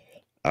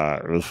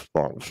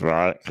response,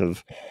 right?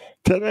 Because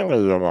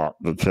technically you're not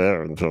the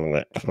chair until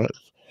next week.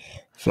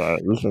 So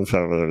you can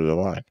say whatever you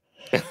like.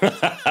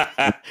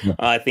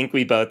 I think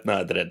we both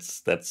know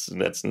that that's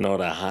not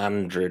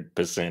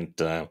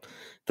 100%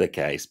 the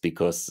case,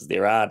 because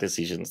there are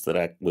decisions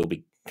that will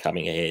be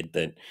coming ahead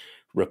that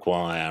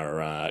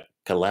require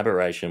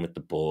collaboration with the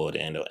board,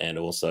 and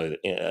also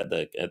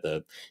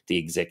the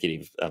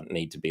executive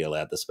need to be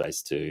allowed the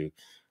space to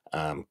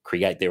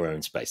create their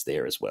own space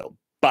there as well.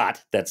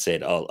 But that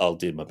said, I'll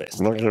do my best.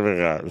 Look, here we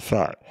go.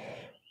 So,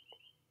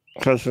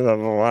 question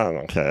number 1,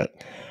 okay.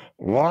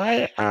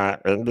 Why are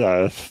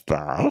NDIS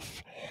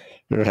staff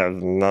who have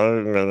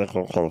no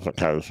medical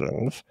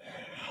qualifications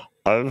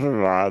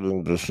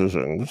overriding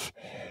decisions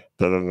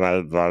that are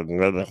made by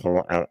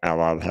medical and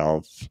allied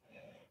health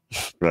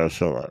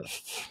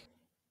specialists?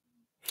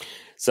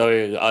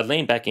 So I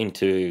lean back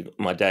into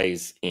my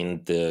days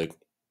in the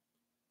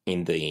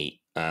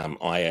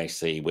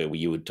IAC, where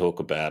you would talk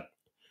about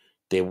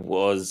I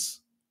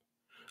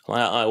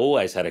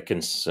always had a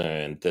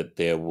concern that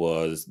there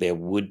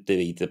would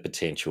be the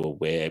potential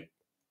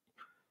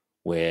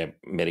where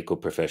medical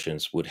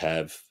professions would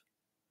have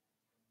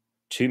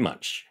too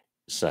much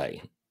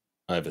say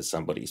over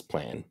somebody's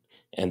plan,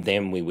 and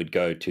then we would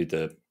go to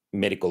the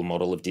medical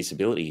model of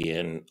disability,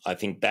 and I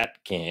think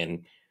that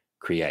can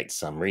create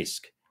some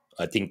risk.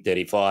 I think that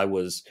if I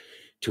was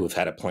to have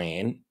had a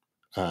plan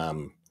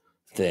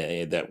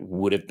that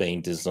would have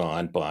been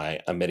designed by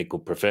a medical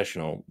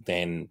professional,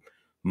 then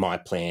my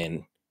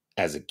plan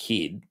as a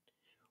kid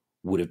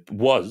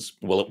was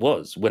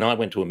when I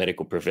went to a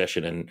medical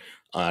profession, and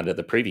under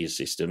the previous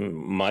system,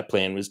 my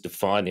plan was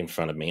defined in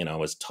front of me, and I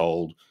was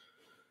told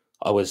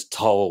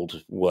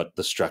what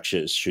the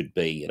structures should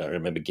be. And I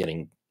remember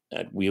getting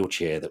a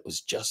wheelchair that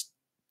was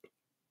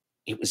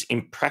it was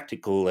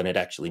impractical, and it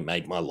actually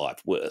made my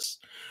life worse.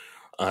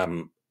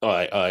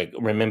 I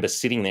remember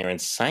sitting there and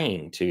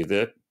saying to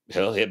the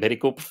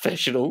medical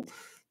professional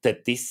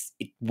that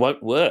it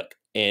won't work,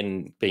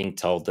 and being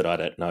told that I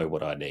don't know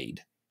what I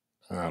need.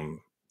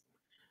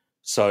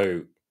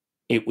 So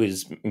it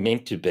was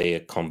meant to be a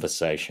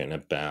conversation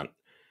about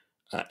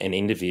an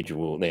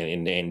individual,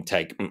 and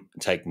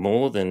take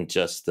more than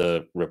just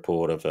the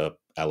report of a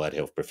allied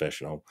health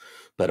professional,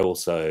 but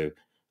also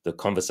the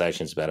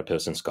conversations about a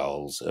person's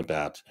goals,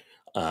 about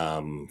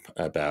in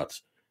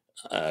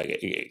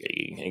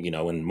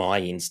my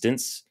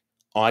instance,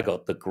 I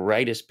got the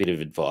greatest bit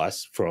of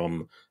advice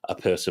from a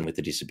person with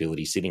a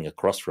disability sitting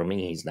across from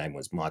me. His name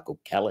was Michael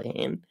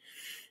Callahan.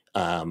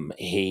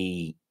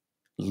 He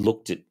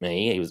looked at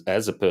me, he was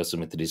as a person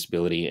with a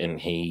disability, and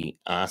he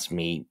asked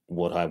me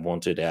what I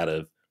wanted out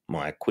of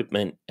my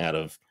equipment, out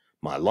of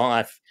my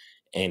life,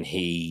 and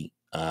he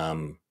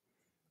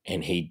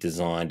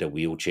designed a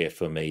wheelchair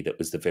for me that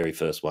was the very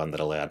first one that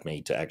allowed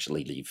me to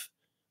actually live.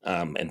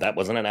 And that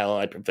wasn't an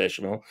allied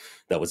professional,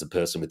 that was a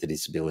person with a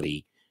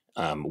disability,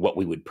 what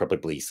we would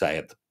probably say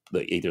at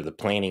either the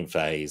planning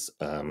phase,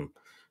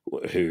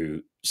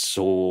 who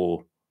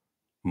saw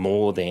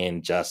more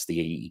than just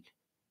the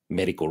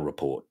medical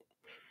report.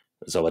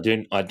 So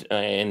and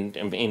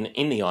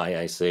in the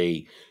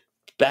IAC,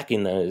 back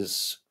in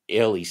those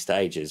early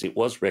stages, it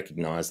was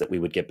recognised that we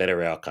would get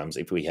better outcomes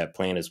if we have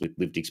planners with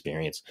lived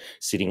experience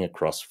sitting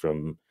across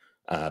from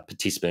a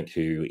participant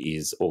who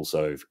is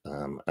also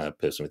a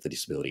person with a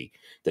disability.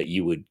 That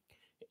you would,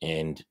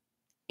 and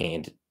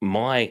in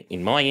my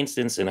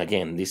instance, and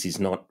again, this is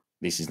not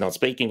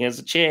speaking as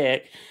a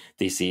chair.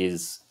 This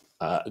is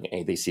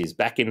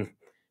back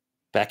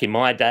in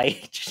my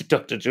day,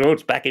 Dr.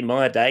 George. Back in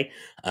my day,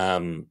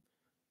 the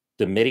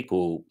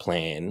medical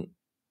plan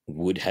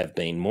would have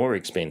been more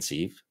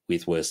expensive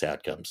with worse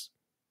outcomes.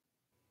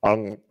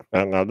 And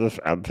I'll just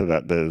add to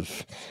that,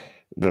 there's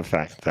the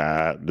fact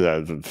that the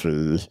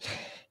agency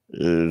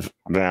is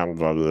bound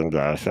by the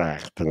NDIS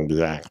Act, and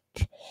the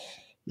Act,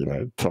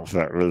 talks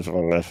about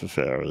reasonable and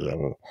necessary,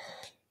 and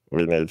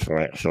we need to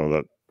make sure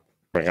that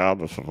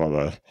regardless of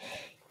what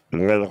the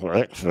medical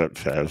expert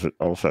says, it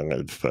also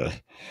needs to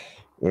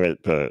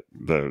meet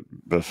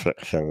the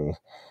section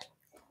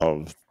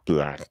of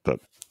the Act that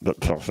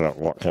talks about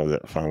what can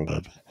get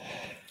funded.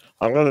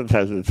 I'm going to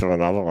take you to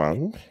another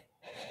one.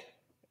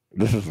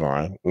 This is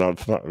mine. No,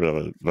 it's not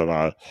really,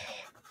 but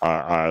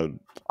I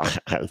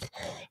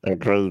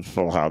agreed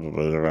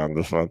full-heartedly around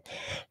this one.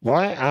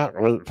 Why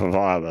aren't we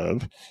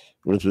provided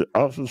with the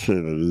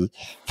opportunity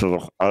to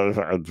look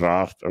over a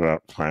draft of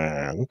our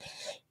plan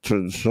to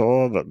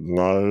ensure that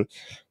no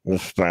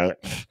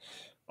mistakes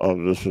or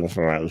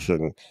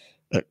misinformation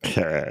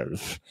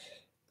occurs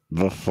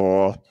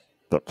before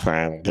the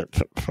plan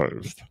gets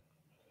approved?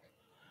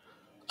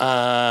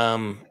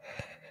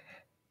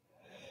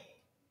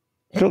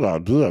 Good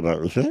idea,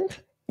 don't you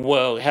think?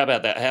 Well, how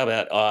about that? How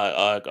about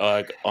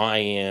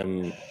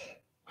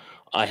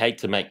I hate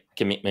to make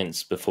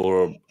commitments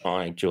before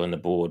I join the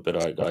board, but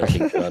I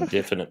think I'm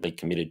definitely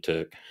committed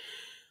to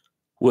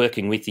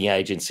working with the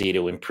agency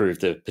to improve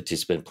the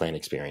participant plan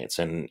experience,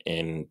 and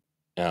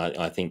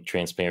I think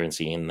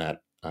transparency in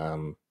that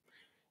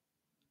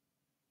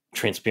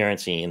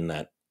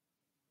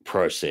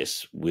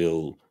process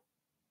will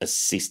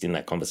assist in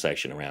that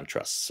conversation around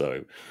trust.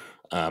 So,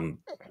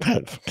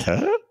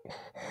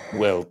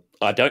 well,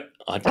 I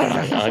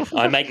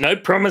make no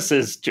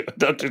promises,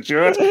 Dr.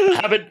 George.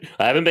 I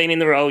haven't been in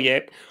the role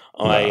yet.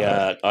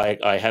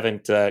 I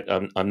haven't.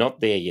 I'm not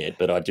there yet,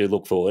 but I do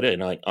look forward,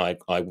 and I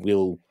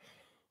will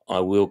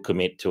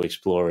commit to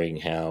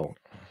exploring how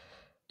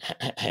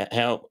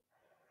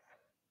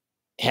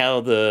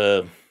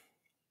the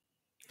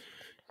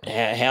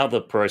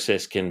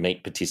process can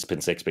meet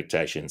participants'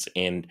 expectations.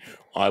 And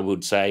I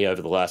would say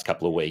over the last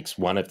couple of weeks,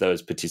 one of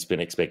those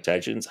participant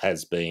expectations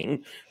has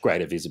been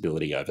greater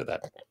visibility over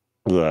that.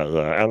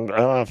 Yeah, and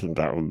I think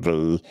that would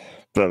be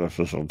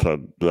beneficial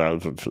to the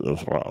agency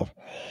as well.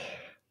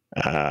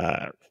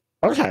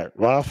 Okay,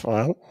 last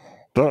one.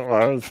 Don't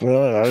worry, it's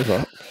nearly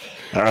over.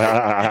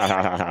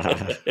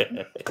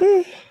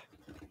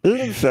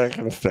 In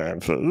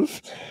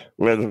circumstances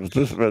where the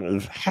participant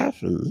is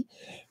happy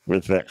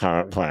with their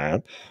current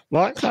plan,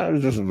 why can't we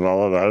just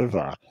roll it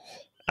over?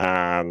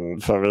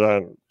 So we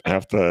don't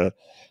have to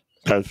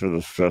go through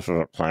the stress of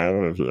a plan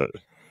review.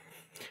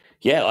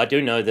 Yeah, I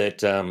do know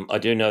that.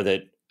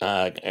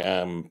 I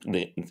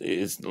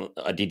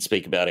did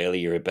speak about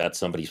earlier about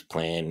somebody's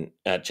plan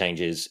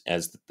changes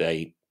as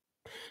they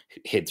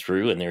head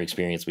through, and their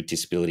experience with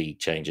disability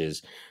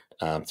changes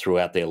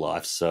throughout their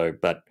life. So,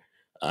 but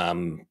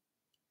over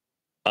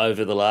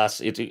the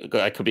last,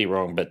 I could be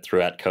wrong, but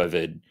throughout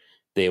COVID,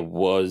 there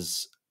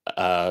was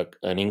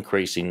an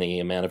increase in the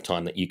amount of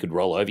time that you could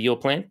roll over your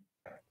plan.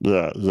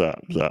 Yeah.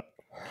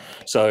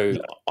 So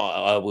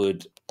I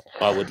would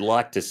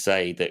like to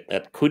say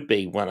that could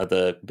be one of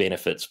the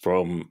benefits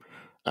from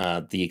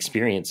the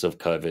experience of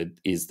COVID,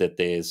 is that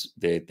there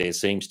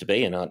seems to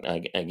be, and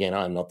again,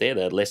 I'm not there,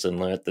 the lesson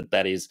learnt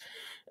that is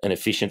an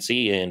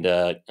efficiency and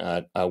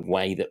a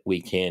way that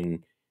we can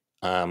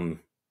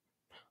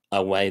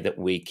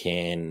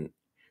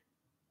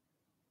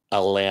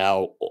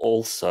allow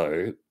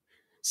also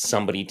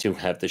somebody to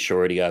have the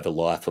surety over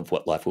life of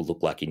what life will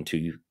look like in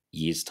 2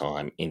 years'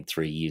 time, in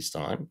 3 years'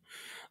 time.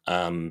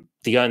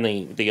 The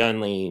only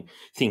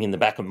thing in the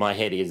back of my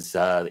head is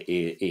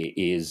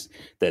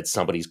that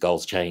somebody's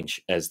goals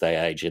change as they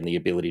age, and the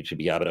ability to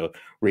be able to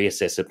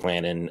reassess a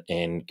plan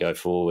and go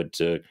forward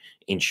to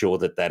ensure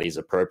that is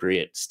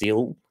appropriate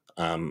still.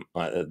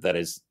 That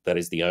is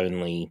the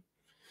only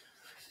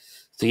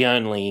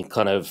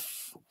kind of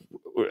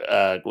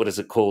what is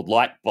it called,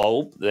 light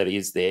bulb that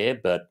is there.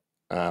 But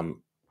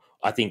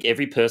I think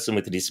every person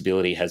with a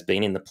disability has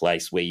been in the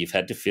place where you've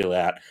had to fill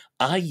out,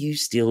 are you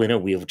still in a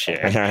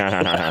wheelchair?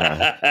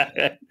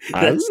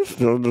 I'm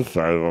still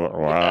disabled.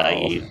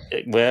 Wow.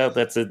 Well,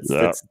 that's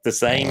the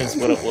same as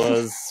what it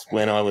was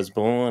when I was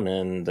born,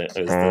 and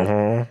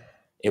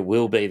it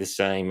will be the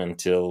same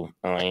until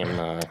I am.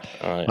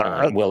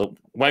 Well, it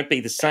won't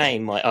be the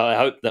same. I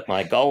hope that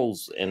my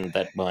goals and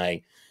that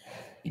my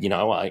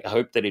I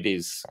hope that it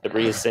is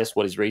reassessed.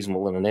 What is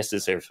reasonable and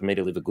necessary for me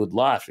to live a good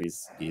life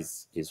is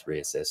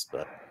reassessed.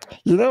 But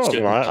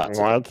what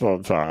my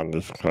thoughts are on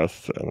this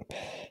question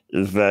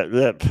is that,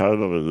 yeah,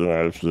 totally,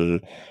 if you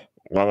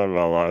want to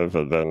roll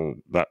over,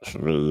 then that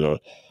should be your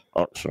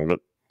option. But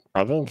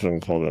I think it's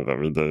important that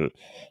we do,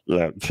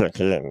 check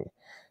in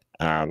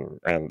and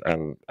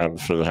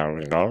see how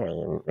we're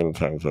going in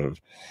terms of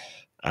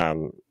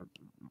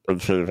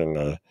achieving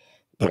the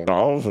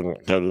goals and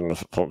getting the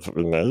support that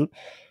we need.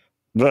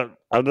 But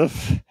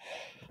it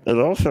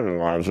also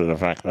reminds me of the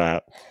fact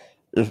that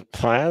if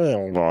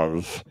planning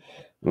was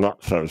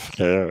not so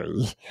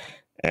scary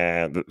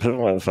and people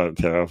weren't so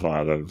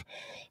terrified of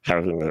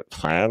having their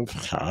plans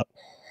cut,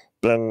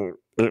 then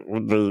it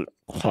would be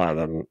quite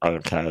an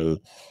okay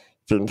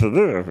thing to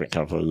do every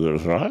couple of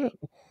years, right?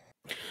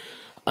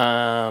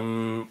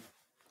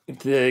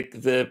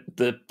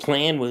 The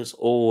plan was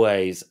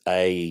always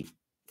a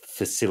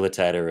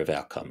facilitator of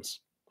outcomes.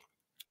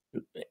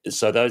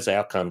 So those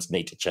outcomes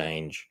need to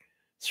change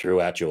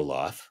throughout your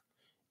life.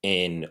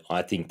 And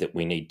I think that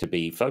we need to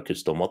be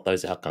focused on what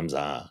those outcomes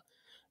are.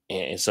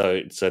 And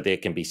so there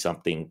can be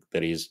something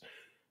that is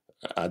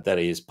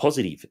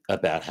positive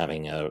about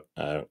having a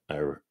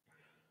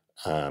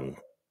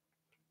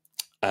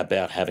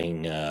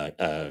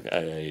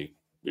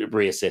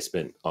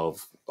reassessment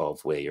of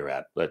where you're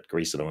at, but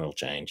grease and oil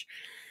change.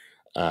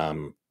 I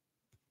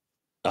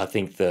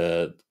think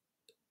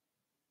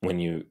when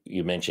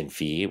you mentioned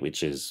fear, which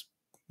has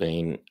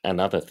been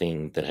another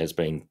thing that has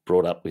been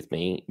brought up to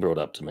me,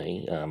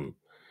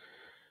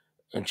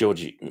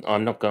 George,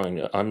 I'm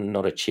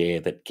not a chair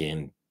that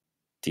can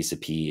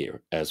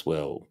disappear as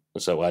well.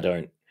 So I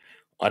don't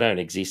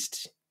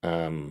exist.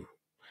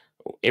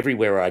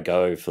 Everywhere I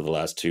go for the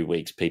last 2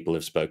 weeks, people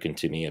have spoken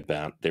to me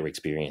about their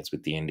experience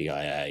with the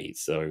NDIA.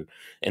 So,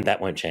 and that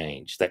won't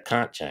change. That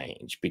can't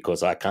change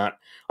because I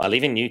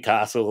live in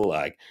Newcastle.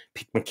 I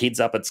pick my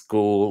kids up at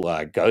school.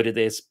 I go to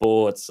their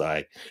sports.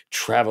 I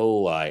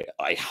travel. I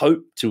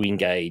hope to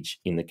engage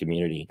in the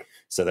community.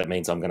 So that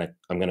means I'm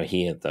gonna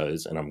hear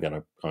those, and I'm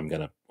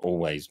gonna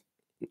always,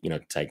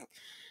 take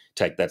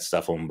that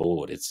stuff on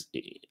board. It's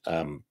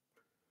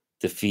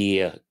the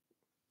fear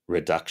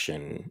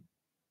reduction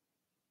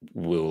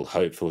will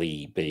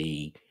hopefully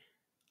be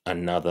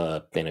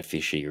another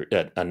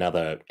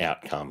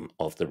outcome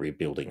of the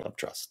rebuilding of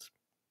trust.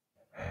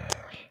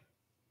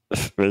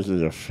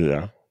 Speaking of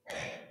fear,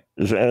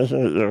 is there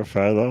anything that you're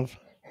afraid of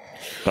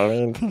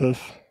going into this?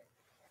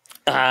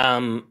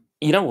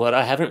 You know what?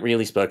 I haven't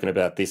really spoken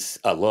about this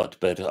a lot,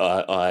 but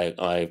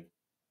I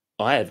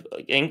have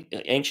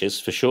anxious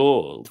for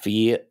sure,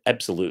 fear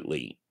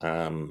absolutely.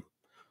 I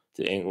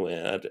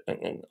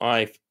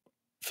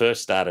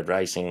first started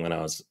racing when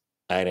I was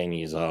 18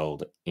 years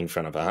old in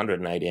front of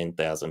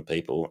 118,000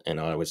 people, and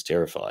I was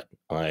terrified.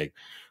 I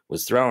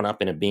was thrown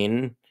up in a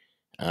bin,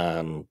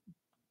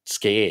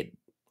 scared,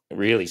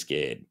 really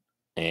scared.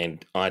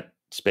 And I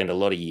spent a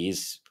lot of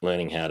years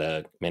learning how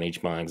to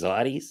manage my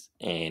anxieties,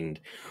 and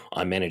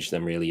I managed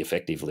them really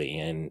effectively.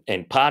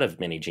 And part of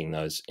managing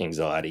those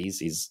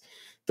anxieties is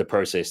the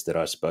process that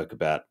I spoke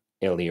about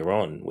earlier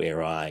on,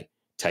 where I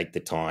take the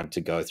time to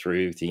go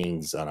through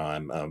things, and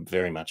I'm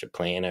very much a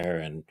planner,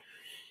 and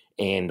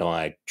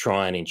I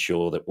try and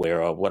ensure that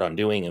what I'm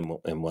doing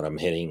and what I'm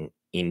heading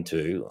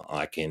into,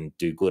 I can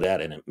do good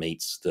at, and it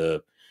meets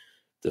the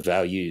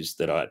values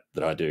that I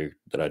do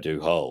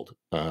hold.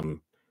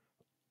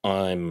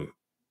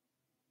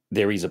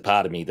 There is a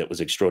part of me that was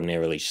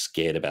extraordinarily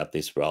scared about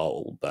this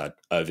role, but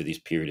over this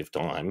period of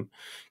time,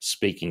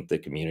 speaking to the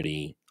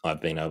community, I've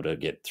been able to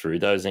get through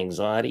those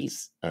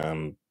anxieties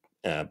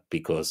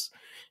because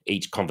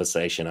each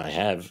conversation I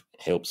have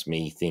helps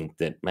me think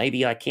that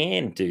maybe I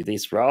can do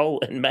this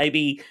role, and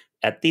maybe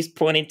at this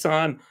point in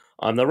time,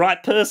 I'm the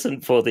right person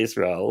for this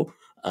role.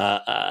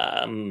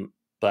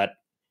 But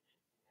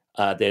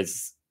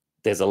there's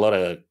a lot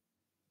of,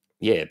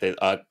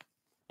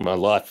 my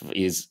life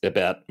is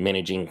about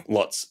managing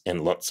lots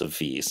and lots of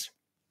fears.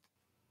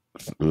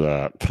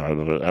 Yeah,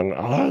 totally. And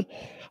I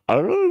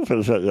really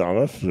appreciate your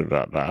honesty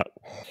about that.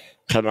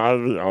 Can I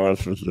be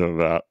honest with you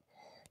about,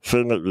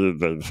 seeing that you've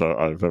been so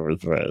open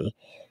with me,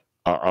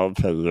 I'll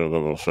tell you a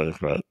little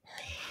secret.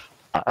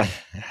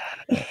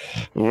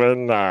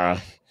 When, go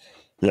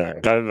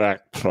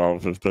back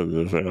 12, 15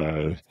 years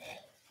ago,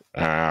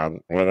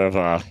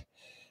 whenever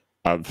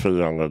I'd see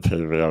you on the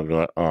TV, I'd be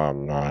like, oh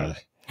no.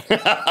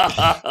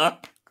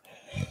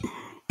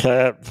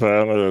 Kurt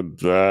Fearnley and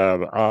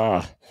Dad,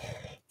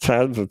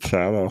 change the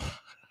channel.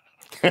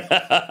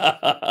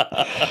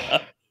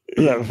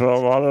 Yeah, for a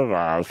lot of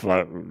us,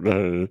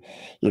 who,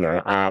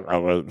 aren't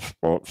elite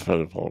sports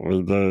people,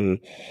 we do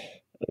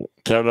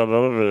get a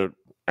little bit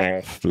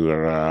angsty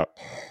about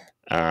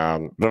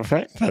the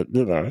fact that,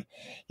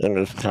 in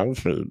this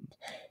country,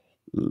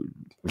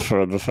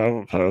 for a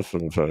disabled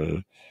person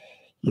to,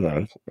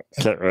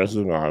 get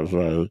recognised,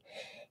 they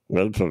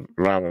need to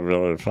run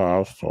really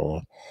fast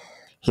or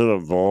hit a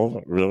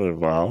ball really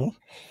well.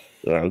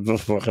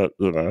 Just look at,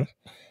 the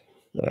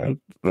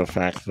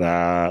fact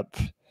that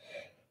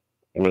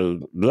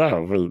we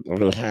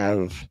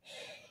have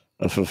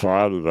a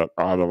society that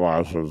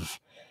idolizes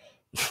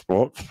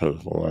sports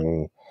people,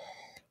 and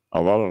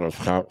a lot of us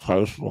can't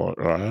play sport,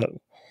 right?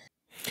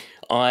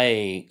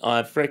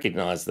 I've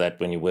recognised that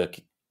when you work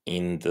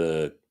in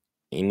the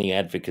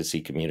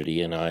advocacy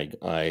community, and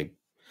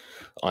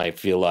I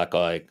feel like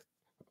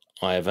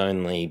I've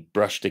only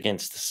brushed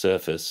against the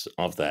surface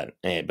of that,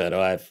 but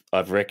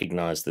I've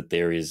recognised that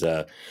there is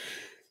a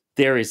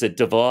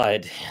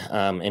divide,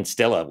 and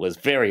Stella was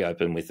very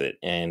open with it,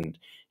 and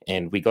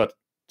we got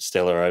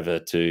Stella over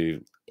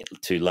to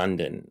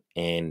London,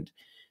 and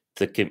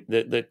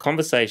the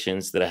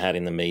conversations that I had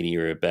in the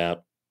media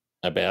about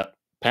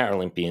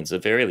Paralympians are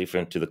very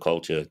different to the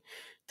culture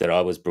that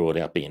I was brought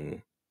up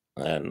in,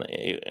 and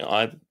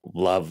I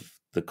love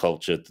the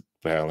culture that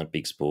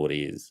Paralympic sport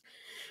is.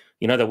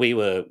 You know that we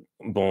were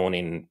born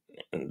in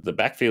the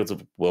backfields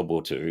of World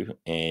War II,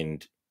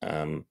 and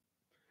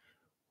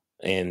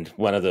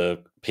one of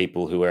the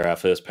people who were our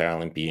first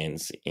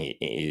Paralympians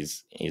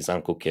is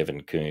Uncle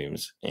Kevin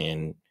Coombs,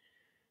 and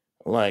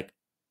like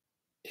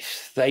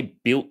they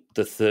built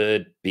the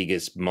third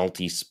biggest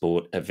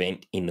multi-sport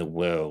event in the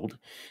world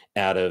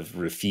out of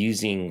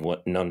refusing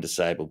what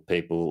non-disabled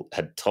people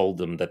had told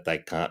them that they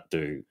can't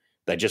do.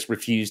 They just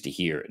refused to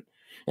hear it,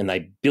 and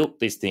they built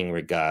this thing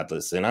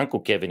regardless. And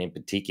Uncle Kevin in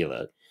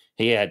particular,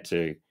 he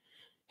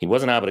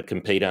wasn't able to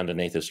compete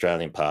underneath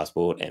Australian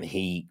passport, and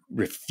he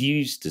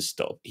refused to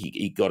stop.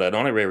 He got an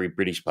honorary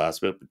British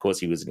passport because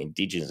he was an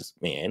Indigenous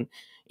man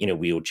in a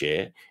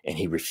wheelchair, and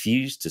he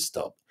refused to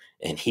stop.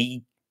 And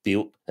he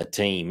built a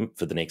team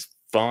for the next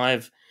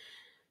five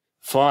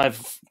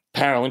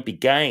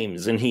Paralympic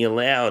Games, and he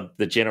allowed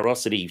the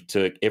generosity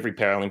to every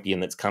Paralympian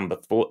that's come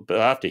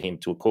after him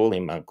to call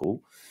him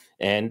uncle.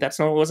 And it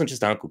wasn't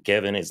just Uncle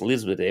Kevin. It's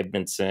Elizabeth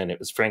Edmondson. It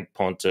was Frank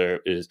Ponter.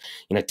 It was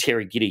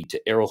Terry Giddy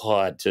to Errol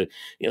Hyde to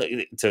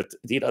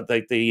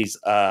these.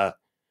 I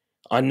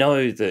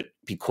know that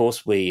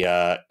because we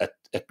are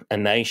a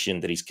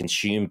nation that is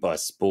consumed by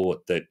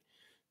sport, that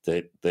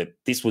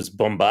this was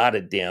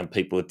bombarded down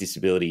people with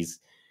disabilities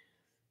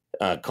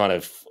kind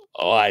of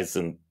eyes,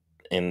 and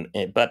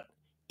but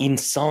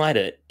inside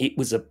it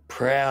was a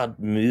proud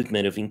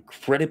movement of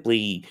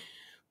incredibly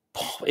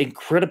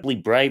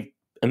brave,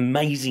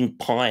 amazing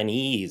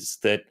pioneers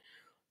that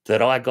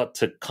I got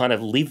to kind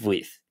of live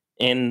with,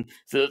 and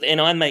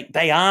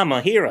they are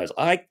my heroes.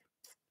 I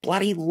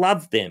bloody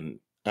love them.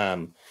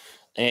 But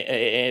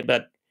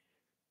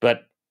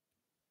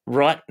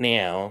right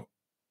now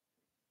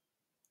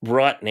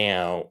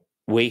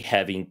we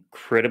have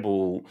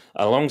incredible,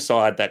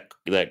 alongside that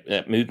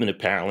movement of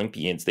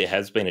Paralympians, there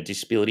has been a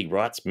disability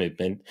rights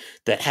movement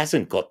that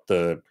hasn't got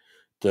the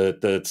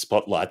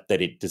spotlight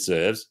that it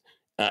deserves.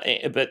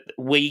 But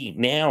we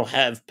now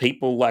have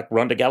people like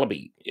Rhonda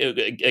Galbally,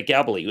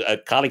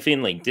 Carly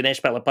Finley, Dinesh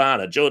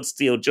Palapana, George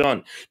Steele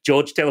John,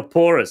 George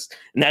Teleporis,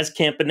 Naz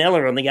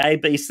Campanella on the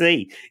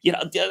ABC.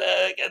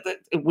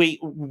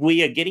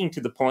 We are getting to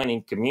the point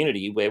in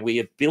community where we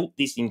have built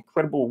this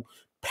incredible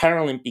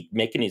Paralympic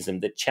mechanism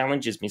that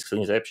challenges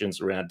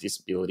misconceptions around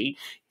disability.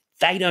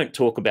 They don't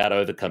talk about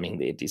overcoming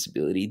their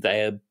disability.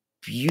 They are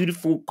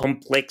beautiful,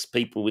 complex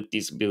people with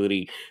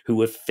disability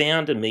who have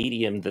found a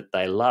medium that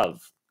they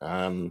love.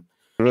 I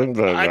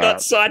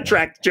got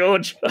sidetracked,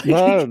 George.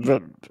 No,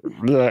 but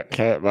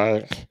Kurt,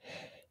 I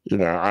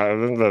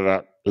remember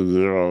that a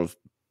year or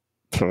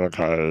two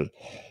ago,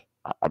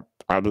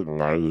 I didn't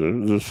know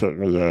you. You sent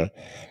me a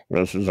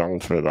message on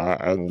Twitter,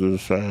 and you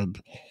said,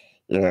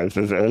 if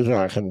there's anything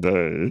I can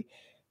do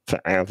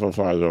to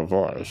amplify your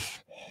voice,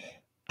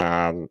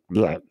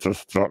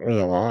 just drop me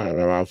a line.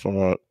 And I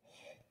thought,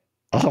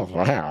 oh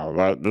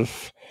wow,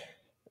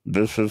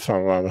 this is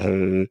someone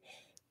who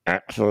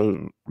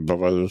actually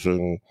believes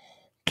in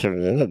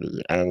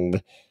community,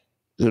 and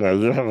you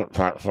have a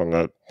platform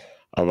that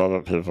a lot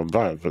of people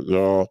don't, but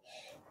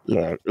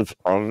it's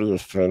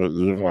obvious to me that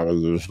you want to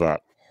use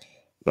that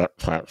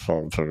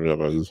platform to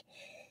really,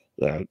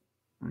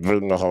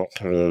 bring the whole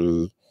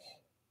community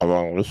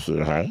along with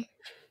you, hey?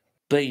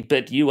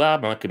 But you are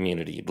my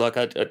community. Like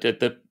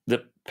the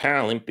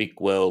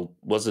Paralympic world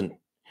wasn't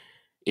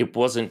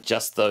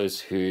just those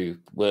who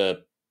were,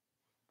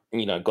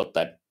 got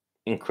that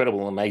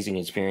incredible, amazing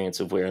experience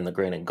of wearing the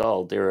green and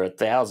gold. There are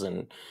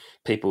 1,000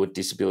 people with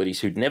disabilities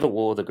who'd never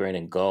wore the green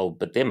and gold,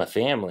 but they're my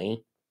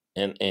family,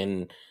 and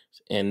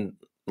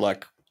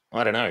like,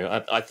 I don't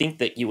know. I think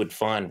that you would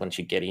find once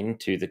you get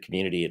into the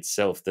community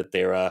itself that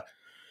there are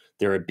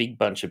a big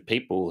bunch of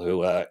people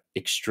who are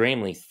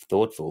extremely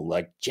thoughtful,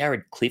 like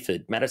Jared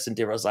Clifford, Madison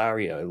De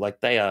Rosario.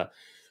 Like they are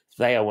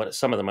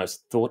some of the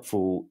most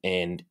thoughtful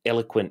and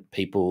eloquent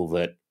people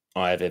that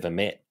I have ever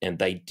met, and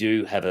they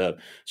do have a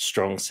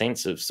strong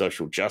sense of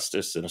social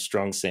justice and a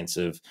strong sense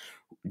of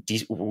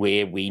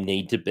where we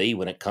need to be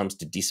when it comes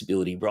to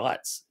disability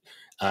rights.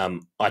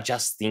 I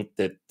just think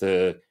that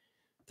the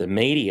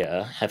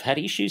media have had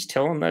issues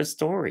telling those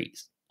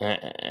stories,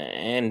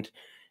 and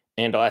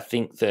I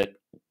think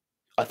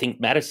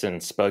Madison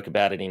spoke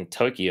about it in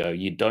Tokyo.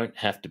 You don't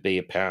have to be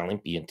a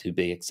Paralympian to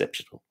be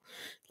exceptional.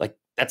 Like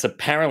that's a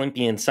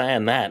Paralympian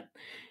saying that.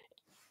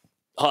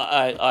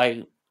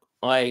 I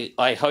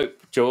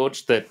hope,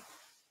 George, that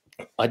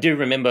I do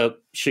remember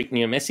shooting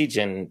you a message,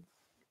 and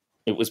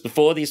it was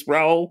before this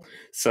role,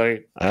 so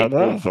I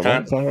know, it's a long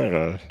can't. time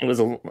ago. It was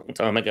a long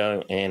time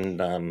ago,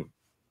 and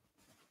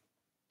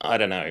I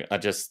don't know. I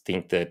just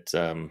think that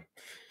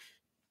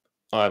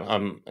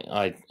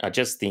I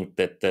just think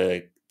that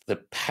the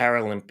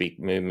Paralympic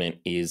movement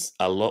is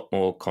a lot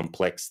more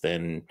complex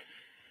than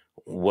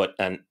what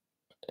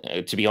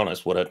to be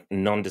honest, what a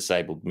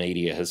non-disabled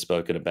media has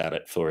spoken about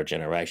it for a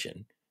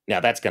generation. Now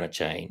that's going to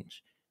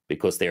change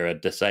because there are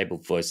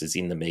disabled voices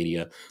in the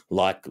media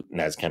like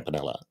Naz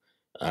Campanella.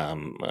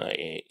 I'm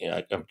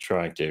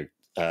trying to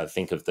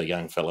think of the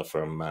young fella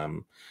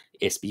from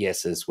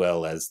SBS as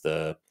well as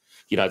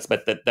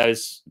but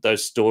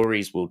those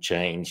stories will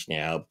change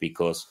now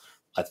because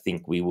I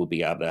think we will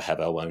be able to have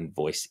our own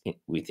voice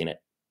within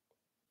it.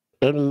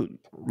 Any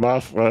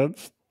last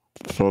words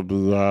for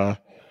the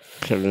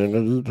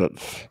community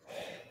that's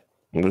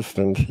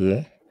listening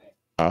to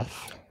us?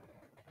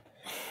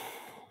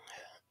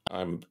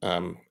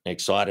 I'm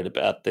excited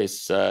about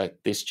this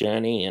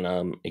journey, and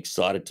I'm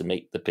excited to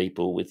meet the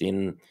people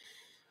within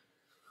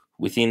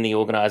the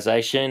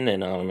organisation,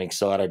 and I'm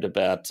excited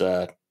about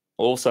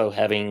also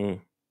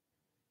having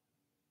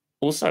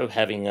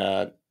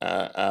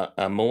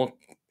a more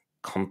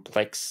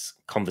complex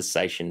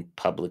conversation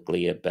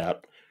publicly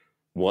about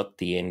what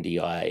the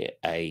NDIA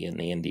and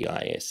the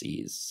NDIS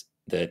is.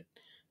 That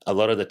a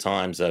lot of the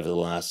times over the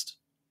last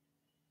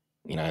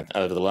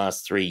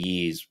 3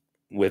 years,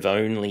 we've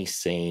only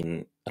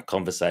seen a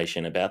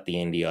conversation about the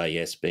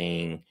NDIS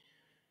being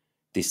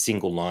this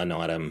single line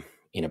item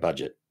in a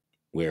budget,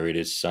 where it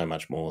is so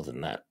much more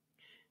than that.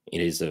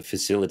 It is a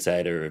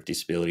facilitator of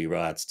disability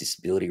rights.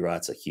 Disability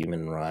rights are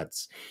human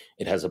rights.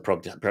 It has a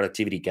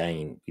productivity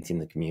gain within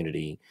the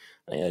community.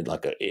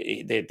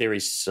 There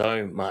is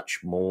so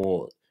much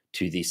more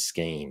to this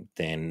scheme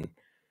than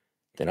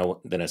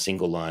a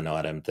single line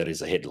item that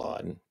is a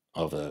headline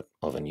of a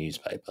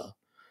newspaper.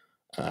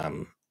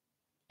 And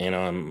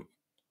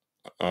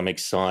I'm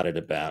excited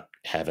about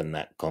having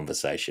that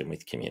conversation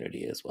with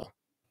community as well.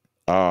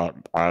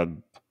 I'm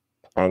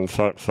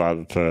so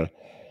excited to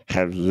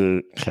have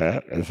you,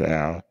 Kurt, as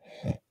our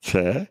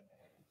chair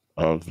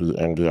of the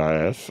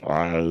NDIS.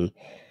 I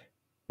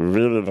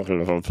really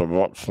looking forward to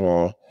lots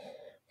more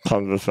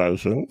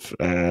conversations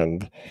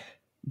and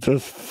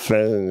just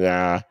seeing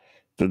the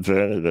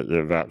journey that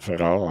you're about to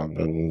go on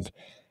and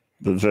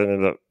the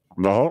journey that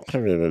the whole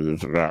community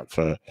is about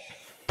to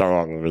go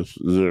on with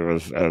you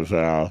as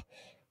our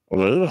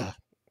leader.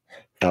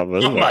 Oh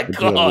my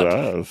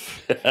God!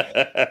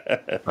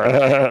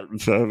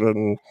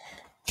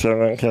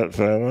 Chairman Kurt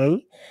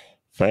Fearnley,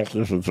 thank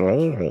you for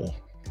joining me.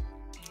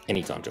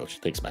 Anytime, George.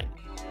 Thanks, mate.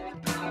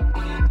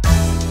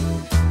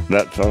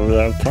 That's all we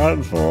have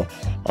time for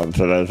on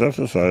today's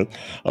episode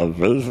of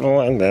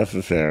Reasonable and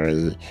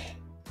Necessary.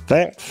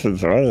 Thanks for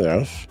joining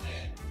us,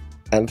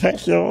 and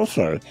thank you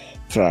also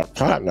to our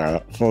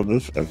partner for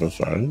this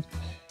episode,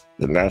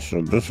 the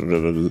National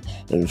Disability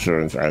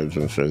Insurance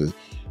Agency.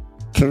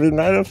 To be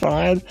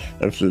notified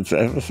of future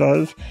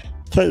episodes,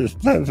 please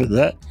don't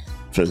forget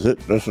to hit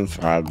the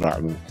subscribe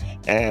button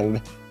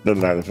and the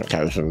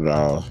notification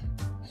bell.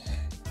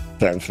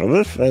 Thanks for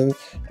listening,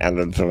 and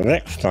until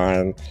next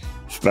time,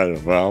 stay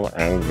well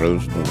and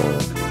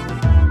reasonable.